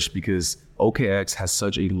bullish because OKX has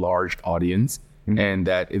such a large audience and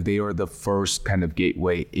that if they are the first kind of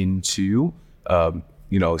gateway into,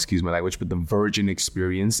 excuse my language, but the virgin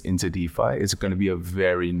experience into DeFi, it's going to be a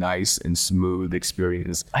very nice and smooth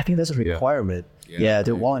experience. I think that's a requirement. Yeah,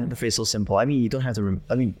 the wallet interface is so simple. I mean, you don't have to,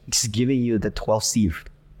 it's giving you the 12C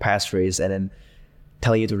passphrase and then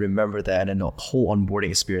telling you to remember that, and the whole onboarding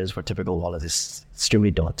experience for a typical wallet is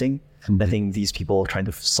extremely daunting. I think these people trying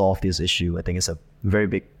to solve this issue, I think it's a very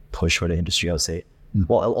big push for the industry, I would say.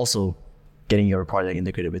 Well, also getting your product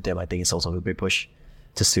integrated with them, I think it's also a big push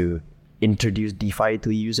just to introduce DeFi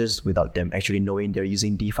to users without them actually knowing they're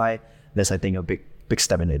using DeFi. That's, I think, a big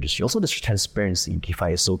step in the industry. Also, the transparency in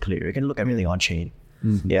DeFi is so clear. You can look at everything on chain.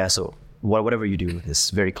 Yeah, so whatever you do is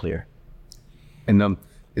very clear. And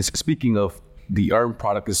speaking of the Earn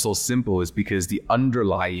product is so simple is because the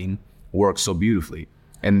underlying works so beautifully.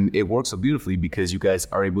 And it works so beautifully because you guys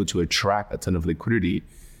are able to attract a ton of liquidity.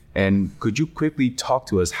 And could you quickly talk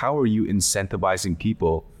to us, how are you incentivizing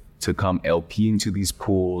people to come LP into these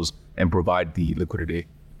pools and provide the liquidity?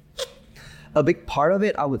 A big part of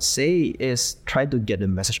it, I would say, is trying to get the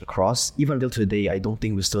message across. Even until today, I don't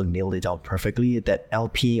think we still nailed it down perfectly, that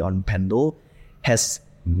LP on Pendle has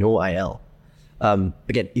no IL.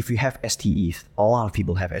 Again, if you have STETH, a lot of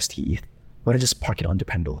people have STETH. Why don't just park it onto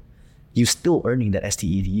Pendle? You're still earning that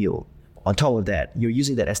STETH yield. On top of that, you're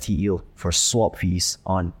using that STETH yield for swap fees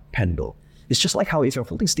on Pendle. It's just like how if you're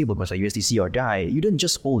holding stablecoins like USDC or DAI, you didn't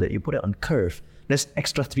just hold it, you put it on Curve. There's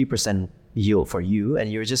extra 3% yield for you,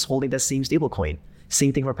 and you're just holding that same stablecoin.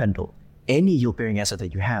 Same thing for Pendle. Any yield-bearing asset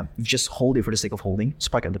that you have, you just hold it for the sake of holding,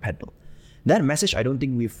 spark on the Pendle. That message, I don't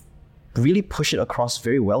think we've really pushed it across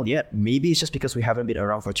very well yet. Maybe it's just because we haven't been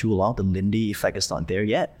around for too long. The Lindy effect is not there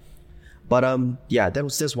yet. But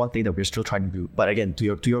that's one thing that we're still trying to do. But again,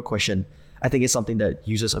 to your question, I think it's something that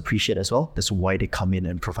users appreciate as well. That's why they come in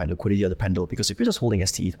and provide liquidity on the Pendle. Because if you're just holding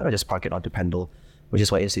STETH, why not just park it onto Pendle, which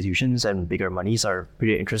is why institutions and bigger monies are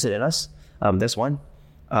pretty interested in us. That's one.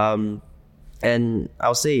 And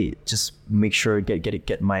I'll say just make sure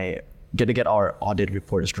get our audit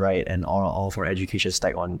reports right and all of our education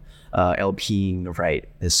stack on LPing right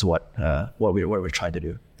is what we're trying to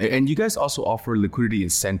do. And you guys also offer liquidity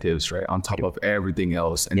incentives, right, on top of everything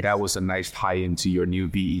else. And that was a nice tie into your new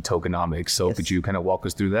VE tokenomics. So could you kind of walk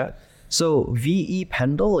us through that? So VE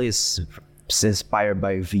Pendle is inspired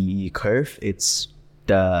by VE Curve. It's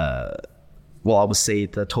I would say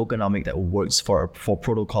the tokenomic that works for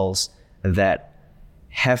protocols that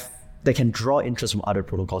can draw interest from other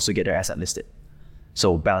protocols to get their asset listed.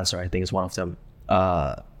 So Balancer, I think, is one of them.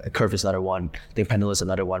 Curve is another one. I think Pendle is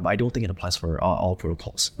another one, but I don't think it applies for all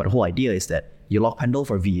protocols. But the whole idea is that you lock Pendle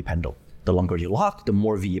for VE Pendle. The longer you lock, the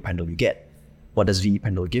more VE Pendle you get. What does VE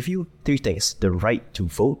Pendle give you? 3 things: the right to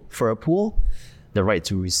vote for a pool, the right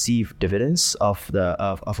to receive dividends of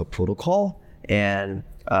a protocol, and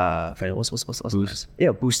what's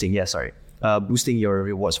boosting. Yeah, sorry, boosting your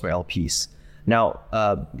rewards for LPs. Now,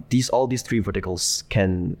 all these 3 verticals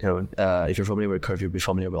can, if you're familiar with Curve, you'll be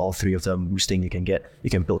familiar with all 3 of them. Boosting, you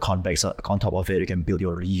can build convex on top of it. You can build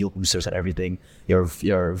your yield boosters and everything. Your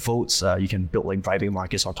votes, you can build like driving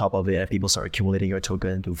markets on top of it, and people start accumulating your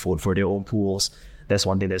token to vote for their own pools. That's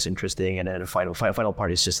one thing that's interesting. And then the final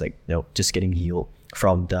part is just like, just getting yield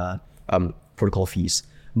from the protocol fees.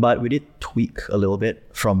 But we did tweak a little bit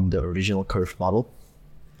from the original Curve model,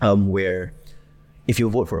 where if you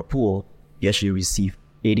vote for a pool, you actually receive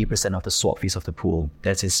 80% of the swap fees of the pool.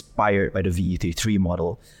 That's inspired by the VE33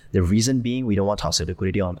 model. The reason being, we don't want toxic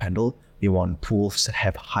liquidity on Pendle. We want pools that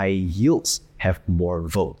have high yields, have more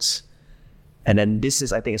votes. And then this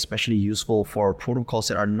is, I think, especially useful for protocols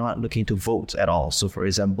that are not looking to vote at all. So for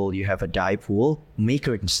example, you have a DAI pool,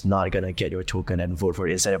 Maker is not going to get your token and vote for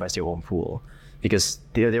it, incentivize their own pool. Because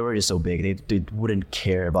they were just so big, they wouldn't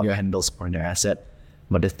care about Pendle supporting their asset.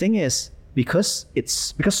 But the thing is, because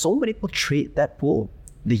so many people trade that pool,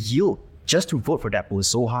 the yield just to vote for that pool is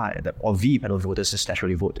so high that all VE Pendle voters just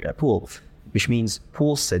naturally vote that pool, which means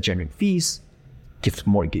pools that generate fees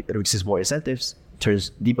receives more incentives,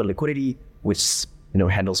 turns deeper liquidity, which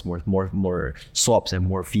handles more swaps and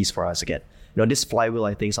more fees for us again. This flywheel,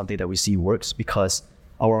 I think, is something that we see works because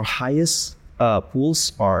our highest voted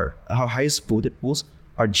pools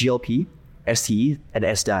are GLP, STE, and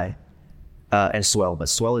SDI, and Swell. But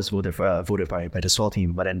Swell is voted by the Swell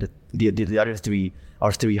team. But then the other three,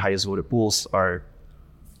 our three highest voted pools are,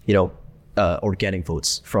 organic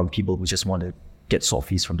votes from people who just want to get swap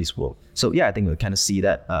fees from this pool. So yeah, I think we kind of see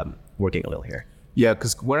that working a little here. Yeah,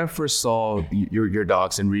 because when I first saw your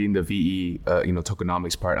docs and reading the VE,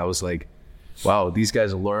 tokenomics part, I was like, wow, these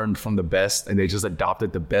guys learned from the best and they just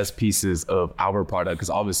adopted the best pieces of our product. Because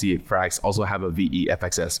obviously Frax also have a VE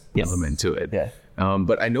FXS element to it. Yeah.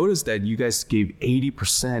 But I noticed that you guys gave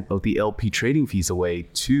 80% of the LP trading fees away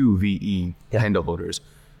to VE Pendle holders.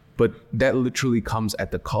 But that literally comes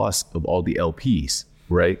at the cost of all the LPs,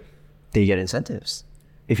 right? They get incentives.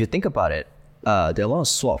 If you think about it, the amount of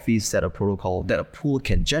swap fees that a pool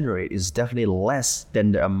can generate is definitely less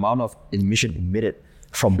than the amount of emission emitted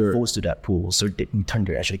from votes to that pool. So in turn,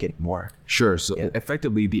 they're actually getting more. Sure. So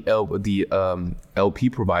effectively, the LP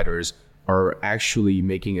providers are actually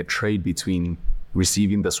making a trade between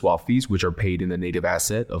receiving the swap fees, which are paid in the native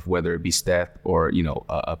asset of whether it be Steth or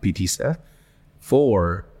a PT Steth,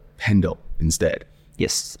 for Pendle instead.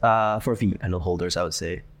 Yes. For VE Pendle holders, I would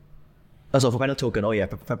say. So for Pendle token,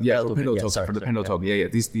 for the Pendle token. Yeah.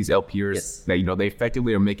 These LPers, they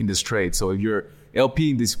effectively are making this trade. So if you're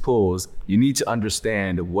LPing these pools, you need to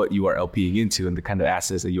understand what you are LPing into and the kind of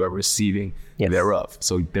assets that you are receiving thereof.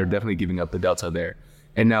 So they're definitely giving up the delta there.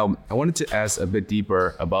 And now I wanted to ask a bit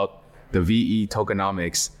deeper about the VE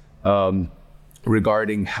tokenomics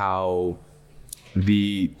regarding how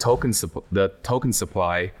the token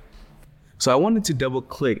supply. So I wanted to double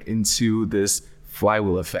click into this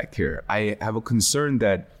flywheel effect here. I have a concern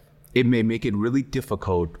that it may make it really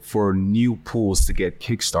difficult for new pools to get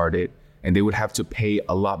kickstarted, and they would have to pay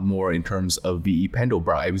a lot more in terms of VE Pendle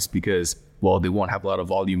bribes because, well, they won't have a lot of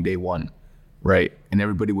volume day one, right? And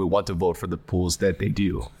everybody would want to vote for the pools that they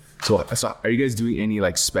do. So are you guys doing any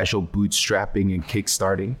like special bootstrapping and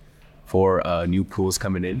kickstarting for new pools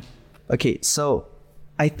coming in? Okay, so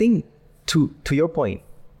I think to your point,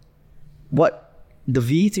 what the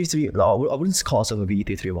VE33, I wouldn't call it a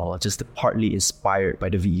VE33 model, just partly inspired by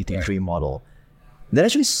the VE33 model, that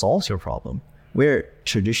actually solves your problem. Where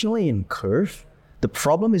traditionally in Curve, the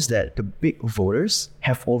problem is that the big voters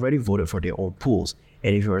have already voted for their own pools.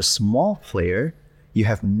 And if you're a small player, you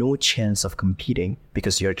have no chance of competing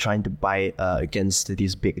because you're trying to buy against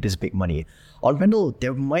this big money. On Pendle,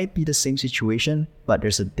 there might be the same situation, but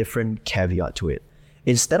there's a different caveat to it.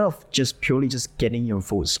 Instead of just purely getting your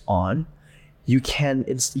votes on, you can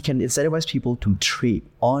incentivize people to trade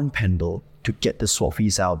on Pendle to get the swap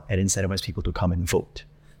fees out and incentivize people to come and vote.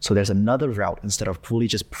 So there's another route instead of fully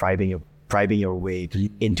just bribing your way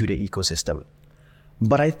into the ecosystem.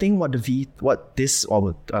 But I think I think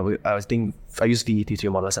I use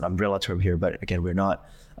VE33 model as an umbrella term here, but again, we're not.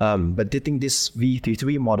 But I think this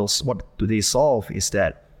VE33 models, what do they solve is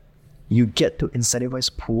that you get to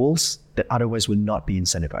incentivize pools that otherwise would not be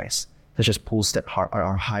incentivized, such as pools that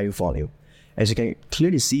are high volume. As you can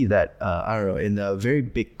clearly see that, in the very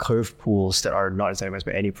big curve pools that are not incentivized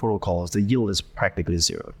by any protocols, the yield is practically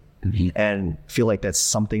zero. Mm-hmm. And feel like that's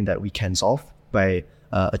something that we can solve by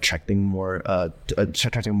attracting more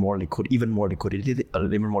liquidity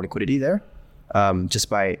there, just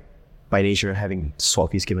by nature having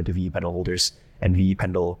swap fees given to VE Pendle holders and VE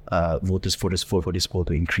Pendle voters for this pool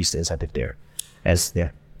to increase the incentive there.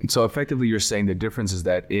 So effectively, you're saying the difference is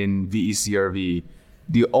that in VE-CRV,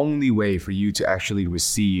 the only way for you to actually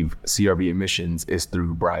receive CRV emissions is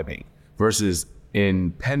through bribing, versus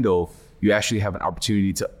in Pendle, you actually have an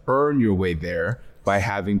opportunity to earn your way there by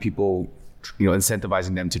having people,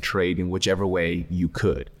 incentivizing them to trade in whichever way you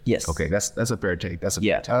could. Yes. Okay, that's a fair take.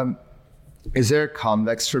 Fair take. Is there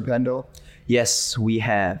convex for Pendle? Yes, we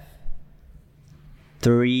have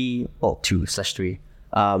 2/3.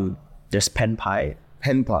 There's PenPie.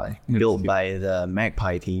 Built by the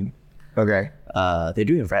Magpie team. Okay. They're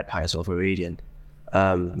doing RadPie as well for Radiant.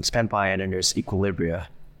 It's PenPie, and then there's Equilibria.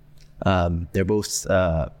 They're both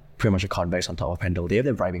pretty much a convex on top of Pendle. They have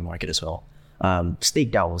the bribing market as well.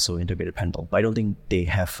 Staked Out also integrated Pendle, but I don't think they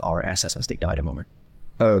have our assets on Staked Out at the moment.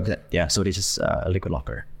 Oh, okay. Yeah, so they just a liquid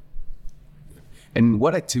locker. And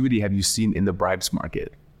what activity have you seen in the bribes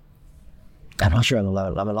market? I'm not sure I'm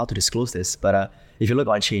allowed to disclose this, but if you look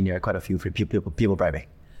on chain, there are quite a few people bribing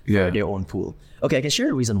their own pool. Okay, I can share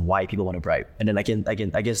the reason why people want to bribe, and then I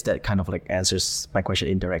guess that kind of like answers my question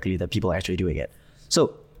indirectly, that people are actually doing it.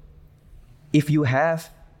 So if you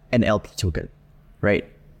have an LP token, right,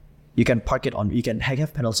 you can park it on, you can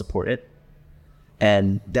have Pendle support it,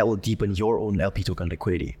 and that will deepen your own LP token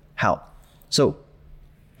liquidity. How? So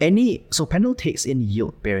Pendle takes in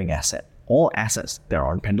yield-bearing asset. All assets that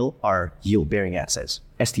are on Pendle are yield-bearing assets.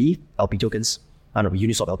 STE, LP tokens,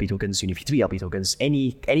 Uniswap LP tokens, Unif3 LP tokens,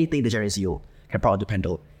 anything that generates yield can power to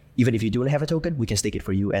Pendle. Even if you don't have a token, we can stake it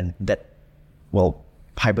for you, and that,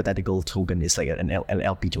 hypothetical token is like an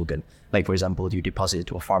LP token. Like, for example, you deposit it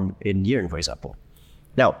to a farm in Yearn, for example.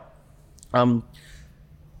 Now,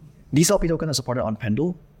 these LP tokens are supported on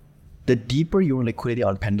Pendle. The deeper your liquidity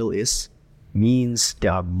on Pendle is, means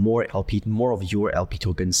there are more of your LP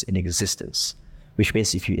tokens in existence. Which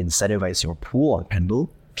means if you incentivize your pool on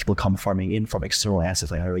Pendle, people come farming in from external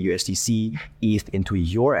assets like USDC, ETH into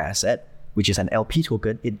your asset, which is an LP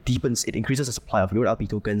token. It increases the supply of your LP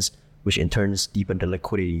tokens, which in turn deepen the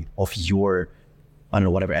liquidity of your,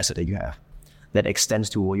 whatever asset that you have. That extends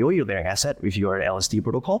to your yield-bearing asset if you are an LSD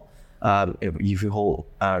protocol. If you hold,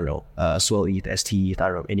 Swell ETH, ST ETH,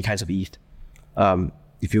 any kinds of ETH.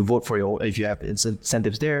 If you vote for if you have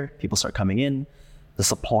incentives there, people start coming in. The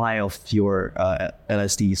supply of your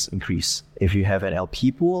LSDs increase. If you have an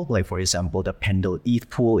LP pool, like for example, the Pendle ETH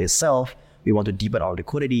pool itself, we want to deepen our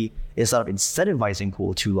liquidity. Instead of incentivizing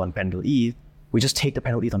pool 2 on Pendle ETH, we just take the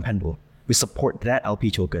Pendle ETH on Pendle. We support that LP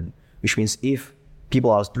token, which means if people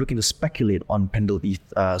are looking to speculate on Pendle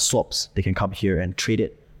ETH swaps, they can come here and trade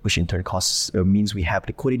it, which in turn means we have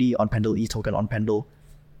liquidity on Pendle ETH token on Pendle,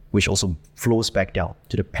 which also flows back down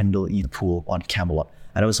to the Pendle ETH pool on Camelot.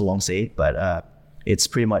 I know it's a long say, but it's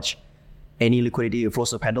pretty much any liquidity that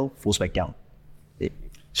flows to Pendle flows back down.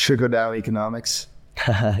 Trickle down economics.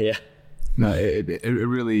 Yeah. No, it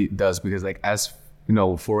really does, because like, as you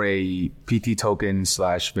know, for a PT token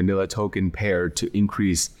 / vanilla token pair to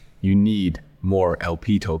increase, you need more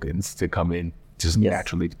LP tokens to come in just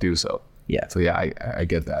naturally to do so. Yeah. So yeah, I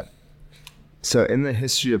get that. So in the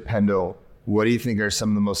history of Pendle, what do you think are some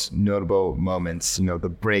of the most notable moments, the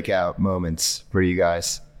breakout moments for you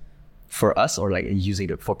guys? For us, or like using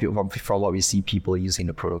it for people, from what we see people using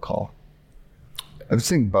the protocol? I was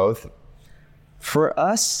thinking both. For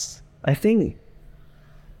us, I think,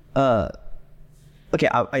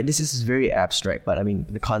 this is very abstract, but I mean,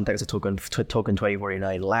 in the context of token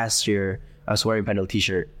 2049, last year, I was wearing a Pendle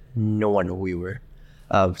t-shirt. No one knew who we were.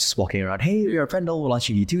 Just walking around, hey, you're a Pendle, we're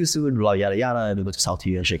launching V2 soon, blah, yada, yada, and we go to South to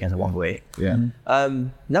you and shake hands and walk away. Yeah.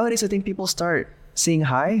 Nowadays, I think people start saying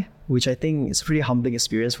hi, which I think is a pretty humbling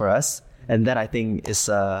experience for us. And that I think is,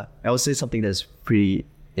 I would say, something that's pretty,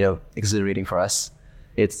 exhilarating for us.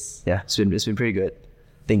 It's been pretty good.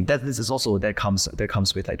 I think that this is also, that comes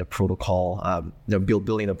with like the protocol,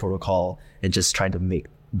 building the protocol and just trying to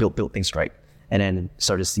build things right. And then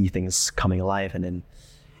start to see things coming alive. And then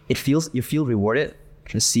you feel rewarded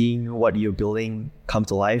just seeing what you're building come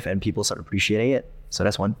to life and people start appreciating it. So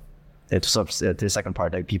that's one. The second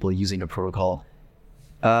part, like people using the protocol.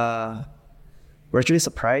 We're actually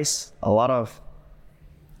surprised. A lot of,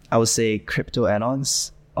 I would say, crypto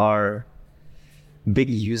add-ons are big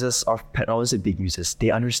users of Pendle. I would say big users.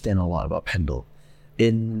 They understand a lot about Pendle.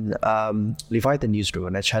 In Leviathan Newsroom,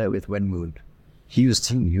 when I chatted with Wenmoon, he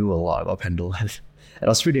knew a lot about Pendle. And I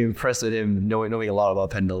was pretty impressed with him knowing a lot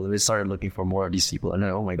about Pendle. We started looking for more of these people. And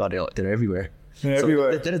then, oh my God, they're everywhere. They're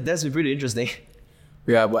everywhere. That's been pretty interesting.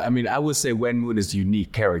 Yeah, but I mean, I would say Wenmoon is a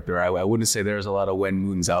unique character. I wouldn't say there's a lot of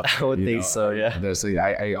Wenmoons out there. I would think so,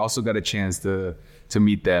 yeah. I also got a chance to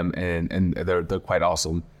meet them, and they're quite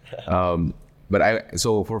awesome.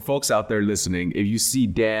 So for folks out there listening, if you see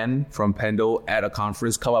Dan from Pendle at a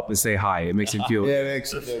conference, come up and say hi. It makes him feel it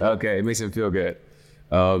makes him feel good. Okay, it makes him feel good.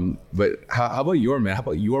 But how about how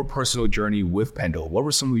about your personal journey with Pendle? What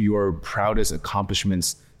were some of your proudest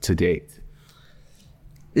accomplishments to date?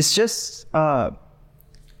 It's just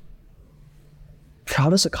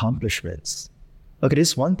proudest accomplishments. Okay,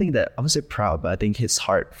 there's one thing that I would say proud, but I think it's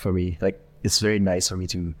hard for me. Like, it's very nice for me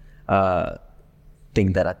to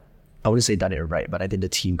think that I wouldn't say done it right, but I think the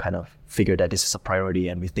team kind of figured that this is a priority,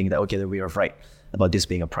 and we think that, okay, that we are right about this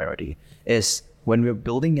being a priority. Is when we're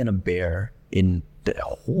building in a bear in the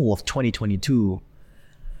whole of 2022,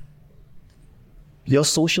 your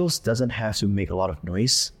socials doesn't have to make a lot of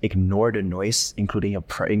noise. Ignore the noise, including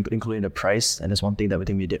the price, and that's one thing that we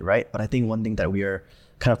think we did right. But I think one thing that we are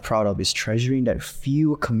kind of proud of is treasuring that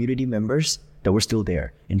few community members that were still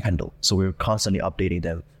there in Pendle. So we're constantly updating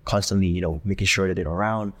them, constantly, making sure that they're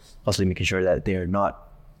around, constantly making sure that they're not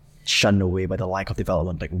shunned away by the lack of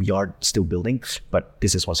development. Like, we are still building, but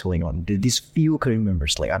this is what's going on. These few community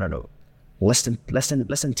members, like, I don't know, less than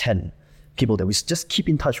 10 people that we just keep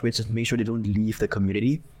in touch with, just make sure they don't leave the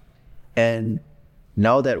community. And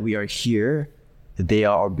now that we are here, they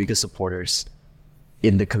are our biggest supporters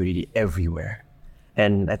in the community everywhere.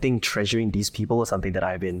 And I think treasuring these people is something that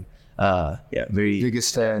I've been very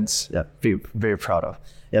Biggest fans. yeah, very, very proud of.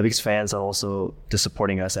 Yeah, biggest fans and also just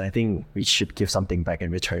supporting us, and I think we should give something back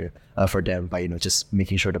in return for them by just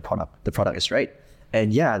making sure the product is right.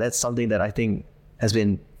 And yeah, that's something that I think has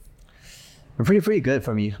been pretty good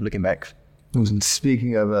for me looking back.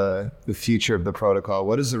 Speaking of the future of the protocol,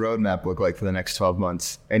 what does the roadmap look like for the next 12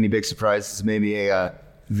 months? Any big surprises? Maybe a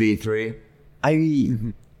V3?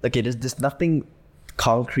 There's nothing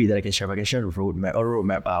concrete that I can share. But I can share a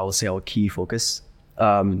roadmap. I will say our key focus.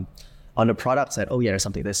 On the product side, there's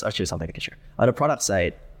something. There's actually something I can share. On the product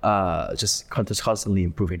side, just constantly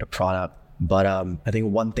improving the product. But I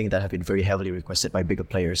think one thing that have been very heavily requested by bigger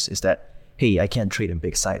players is that, hey, I can't trade in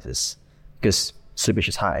big sizes because slippage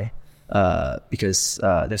is high. Because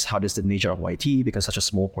that's the nature of YT, because such a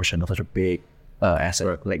small portion of such a big asset,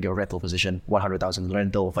 right, like your rental position, 100,000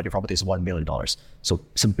 rental for your property is $1 million. So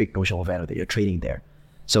some big notional value that you're trading there.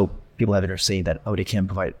 So people have been saying that,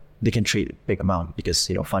 they can trade big amount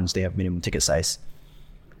because, funds, they have minimum ticket size.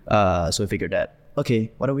 So I figured that,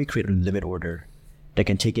 okay, why don't we create a limit order that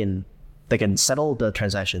can settle the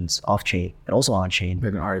transactions off chain and also on chain.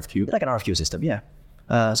 Like an RFQ? Like an RFQ system, yeah.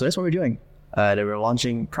 So that's what we're doing. That we're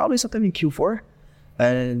launching probably sometime in Q4,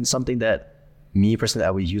 and something that me personally,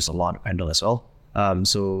 I would use a lot of Pendle as well.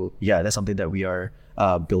 So yeah, that's something that we are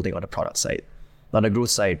building on the product side. On the growth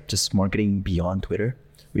side, just marketing beyond Twitter.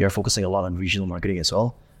 We are focusing a lot on regional marketing as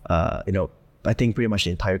well. I think pretty much almost the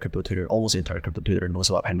entire crypto Twitter knows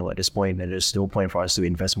about Pendle at this point, and there's no point for us to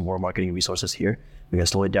invest more marketing resources here. We can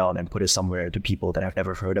slow it down and put it somewhere to people that have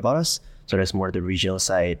never heard about us. So there's more the regional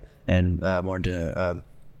side and more the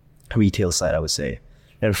retail side, I would say.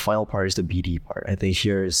 And the final part is the BD part. I think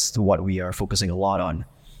here is what we are focusing a lot on.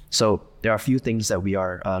 So there are a few things that we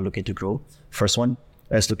are looking to grow. First one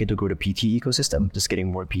is looking to grow the PT ecosystem, just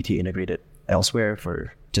getting more PT integrated elsewhere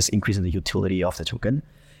for just increasing the utility of the token.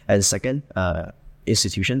 And second,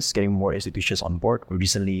 institutions, getting more institutions on board. We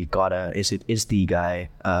recently got a ISD guy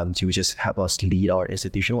to just help us lead our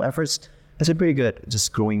institutional efforts. That's been pretty good.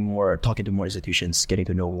 Just growing more, talking to more institutions, getting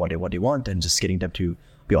to know what they want, and just getting them to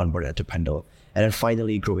be onboarded to Pendle. And then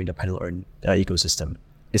finally, growing the Pendle Earn ecosystem.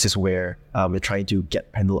 This is where we're trying to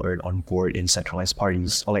get Pendle Earn on board in centralized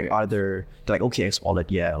parties, or like OKX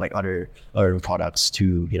Wallet, like other Earn products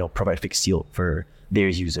to provide fixed yield for their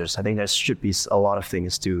users. I think there should be a lot of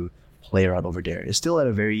things to play around over there. It's still at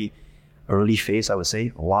a very early phase, I would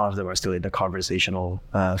say. A lot of them are still in the conversational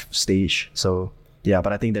stage. So yeah,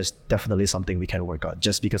 but I think there's definitely something we can work on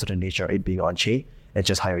just because of the nature of it being on chain and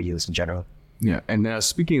just higher yields in general. Yeah, and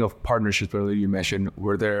speaking of partnerships, earlier you mentioned,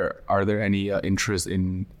 are there any interest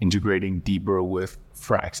in integrating deeper with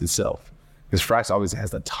Frax itself? Because Frax obviously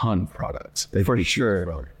has a ton of products. For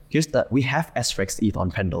sure. We have SFrax ETH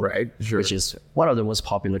on Pendle, right? Sure. Which is one of the most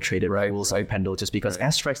popular traded pools on Pendle, just because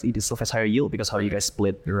SFrax ETH itself has higher yield because how you guys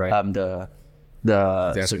split the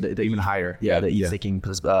even higher. Yeah, the ETH staking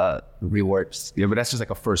rewards. Yeah, but that's just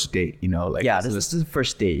like a first date, this is the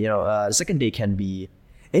first date. The second date can be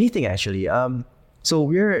anything actually. So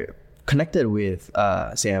we're connected with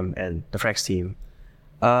Sam and the Frax team.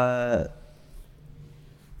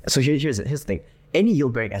 So here's the thing. Any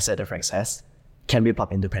yield-bearing asset that Frax has can be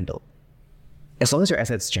plugged into Pendle. As long as your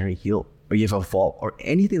assets generate yield, or you have a vault, or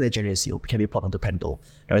anything that generates yield can be plugged into Pendle.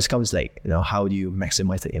 Now it comes how do you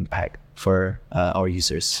maximize the impact for our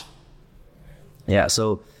users? Yeah,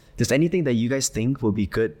 so just anything that you guys think will be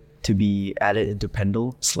good to be added into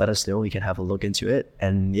Pendle, just let us know. We can have a look into it.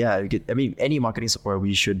 And yeah, any marketing support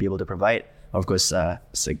we should be able to provide. Of course,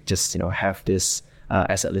 just have this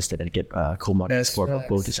asset listed and get co-marketing support for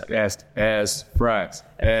both each other. SFrax,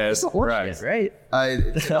 right?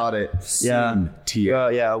 It's an audit.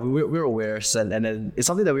 Yeah, we're aware, and then it's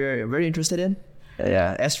something that we're very interested in.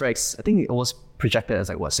 SFrax, I think it was projected as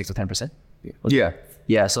 6 to 10%.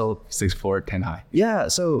 Yeah. So 6.4, 10 high. Yeah,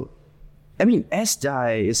 so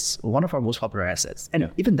SDAI is one of our most popular assets, and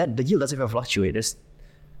even then the yield doesn't even fluctuate. There's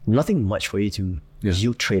nothing much for you to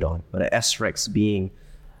yield trade on. But SFrax being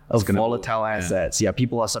volatile assets,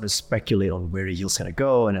 people are starting to speculate on where the yield's gonna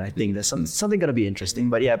go, and I think there's something gonna be interesting.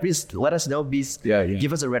 But please let us know. Please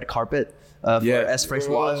give us a red carpet for SFrax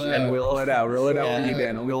launch, and we'll roll it out for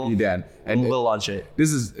you, Dan. And we'll launch it.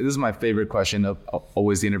 This is my favorite question of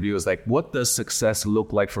always the interview is what does success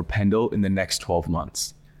look like for Pendle in the next 12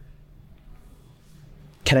 months?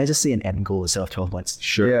 Can I just say an end goal instead of 12 months?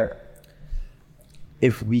 Sure. Yeah.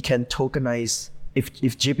 If we can tokenize, if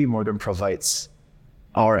JP Morgan provides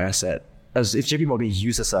our asset, as if JP Morgan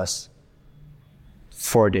uses us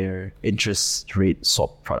for their interest rate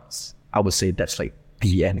swap products, I would say that's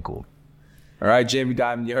the end goal. All right, Jamie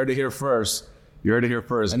Dimon, you heard it here first. You heard it here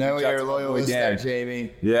first. I know Reach out you're to a my loyal boy listener, Dan.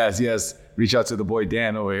 Jamie. Yes. Reach out to the boy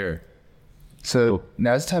Dan over here. So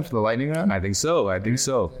now it's time for the lightning round. I think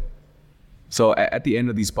so. So at the end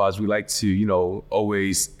of these pods, we like to,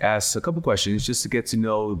 always ask a couple questions just to get to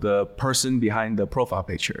know the person behind the profile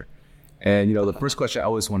picture. And, the first question I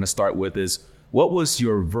always want to start with is, what was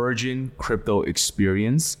your virgin crypto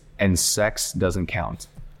experience? And sex doesn't count.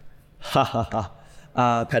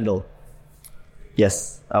 Pendle.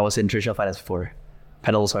 Yes, I was in traditional finance before.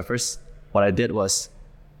 Pendle was my first. What I did was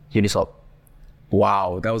Uniswap.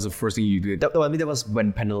 Wow, that was the first thing you did. That was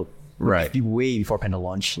when Pendle, Right. way before Pendle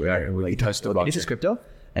launched. Right, you touched the This is crypto.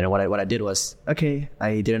 And then what I did was, okay,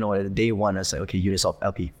 I didn't know what I did. Day one, I was like, okay, Uniswap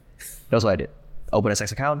LP. That's what I did. Open a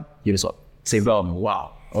sex account, Uniswap. Save.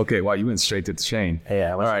 Wow. Okay, wow, you went straight to the chain.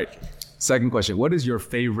 Yeah. All right. Second question. What is your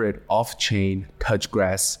favorite off-chain touch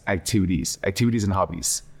grass activities and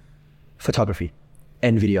hobbies? Photography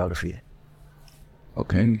and videography.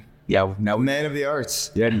 Okay. Yeah, now Man of the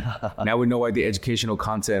arts. now we know why the educational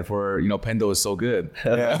content for, Pendle is so good.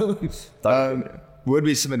 Yeah. Would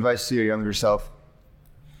be some advice to your younger self?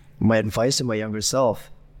 My advice to my younger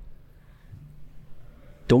self: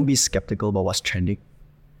 don't be skeptical about what's trending.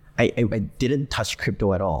 I didn't touch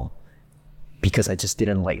crypto at all because I just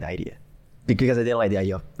didn't like the idea. Because I didn't like the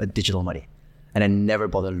idea of digital money. And I never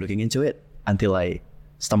bothered looking into it until I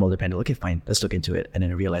stumbled upon it. Okay, fine, let's look into it. And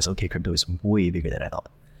then I realized, okay, crypto is way bigger than I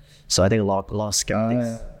thought. So I think a lot of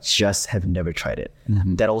skeptics just have never tried it.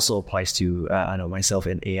 Mm-hmm. That also applies to myself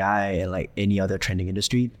in AI and like any other trending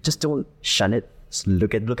industry. Just don't shun it. Just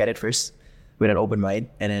look at it first with an open mind.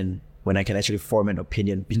 And then when I can actually form an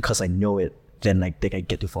opinion because I know it, then I think I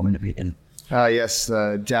get to form an opinion. Yes,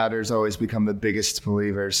 doubters always become the biggest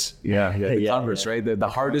believers. Yeah. The converse, right? The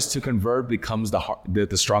hardest to convert becomes the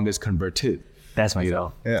strongest converted. That's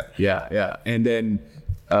myself. Yeah. And then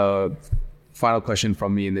final question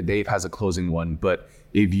from me, and then Dave has a closing one. But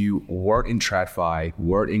if you weren't in TradFi,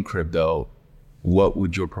 weren't in crypto, what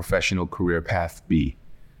would your professional career path be?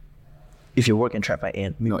 If you work in TradFi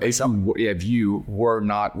and if you were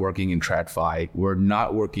not working in TradFi, were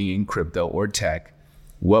not working in crypto or tech,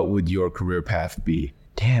 what would your career path be?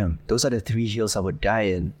 Damn, those are the 3 hills I would die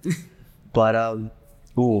in. But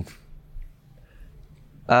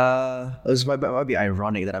it might be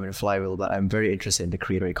ironic that I'm in Flywheel, but I'm very interested in the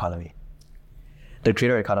creator economy. The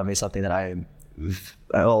creator economy is something that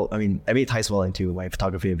it ties well into my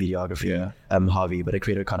photography and videography hobby, but the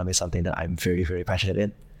creator economy is something that I'm very, very passionate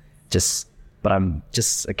in. But I'm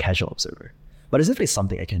just a casual observer. But it's definitely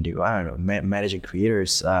something I can do. I don't know, managing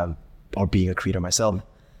creators or being a creator myself.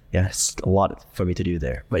 Yeah, it's a lot for me to do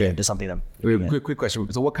there. But there's something that Quick question.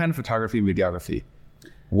 So what kind of photography and videography?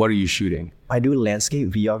 What are you shooting? I do landscape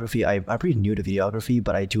videography. I'm pretty new to videography,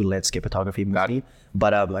 but I do landscape photography mostly.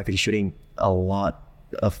 But I've been shooting a lot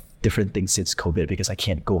of different things since COVID because I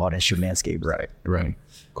can't go out and shoot landscapes. Right.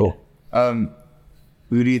 Cool.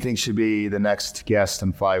 Who do you think should be the next guest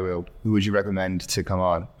on Flywheel? Who would you recommend to come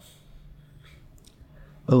on?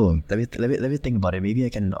 Oh, let me think about it. Maybe I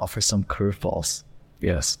can offer some curveballs.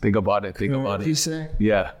 Yes, think about it. What you say?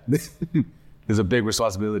 Yeah. There's a big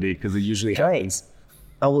responsibility because it usually happens.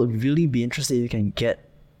 I would really be interested if you can get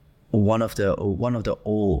one of the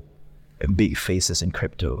old big faces in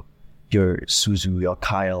crypto. Your Suzu, your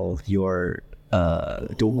Kyle, your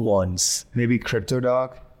Dongwons. Maybe Crypto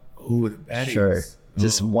Dog? Ooh, the baddies. Sure.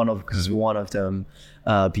 Just one of them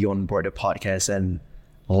be on board the podcast and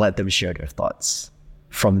let them share their thoughts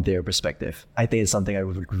from their perspective. I think it's something I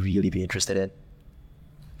would really be interested in.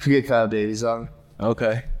 Forget Kyle Davies on.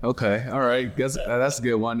 Okay. All right. That's a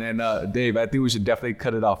good one. And Dave, I think we should definitely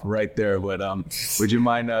cut it off right there. But would you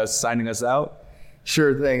mind signing us out?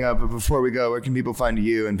 Sure thing. But before we go, where can people find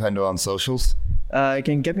you and Pendle on socials? You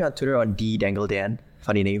can get me on Twitter on ddangledan,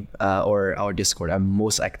 funny name, or our Discord. I'm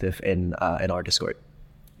most active in our Discord.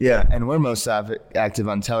 Yeah, and we're most active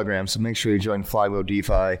on Telegram, so make sure you join Flywheel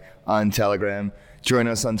DeFi on Telegram. Join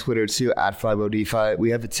us on Twitter too, at Flywheel DeFi. We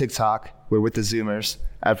have a TikTok. We're with the Zoomers.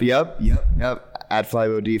 Yep. At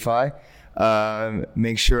Flywheel DeFi.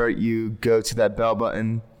 Make sure you go to that bell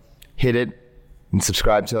button, hit it, and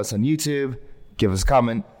subscribe to us on YouTube. Give us a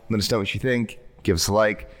comment. Let us know what you think. Give us a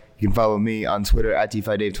like. You can follow me on Twitter at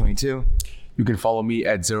DeFiDave22. You can follow me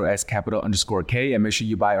at 0scapital_K and make sure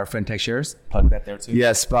you buy our FriendTech shares. Plug that there too.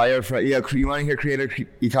 Yes, buy our friend. Yeah, you want to hear creator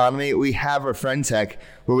economy? We have our FriendTech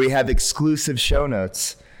where we have exclusive show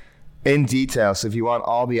notes in detail. So if you want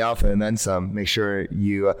all the alpha and then some, make sure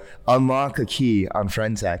you unlock a key on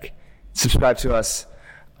FriendTech. Subscribe to us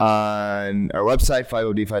on our website,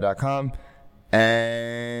 flywheeldefi.com.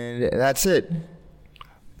 And that's it.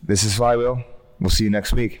 This is Flywheel. We'll see you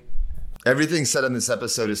next week. Everything said on this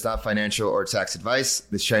episode is not financial or tax advice.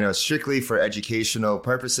 This channel is strictly for educational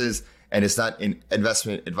purposes and is not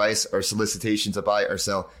investment advice or solicitation to buy or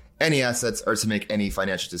sell any assets or to make any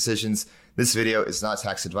financial decisions. This video is not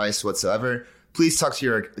tax advice whatsoever. Please talk to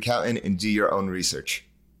your accountant and do your own research.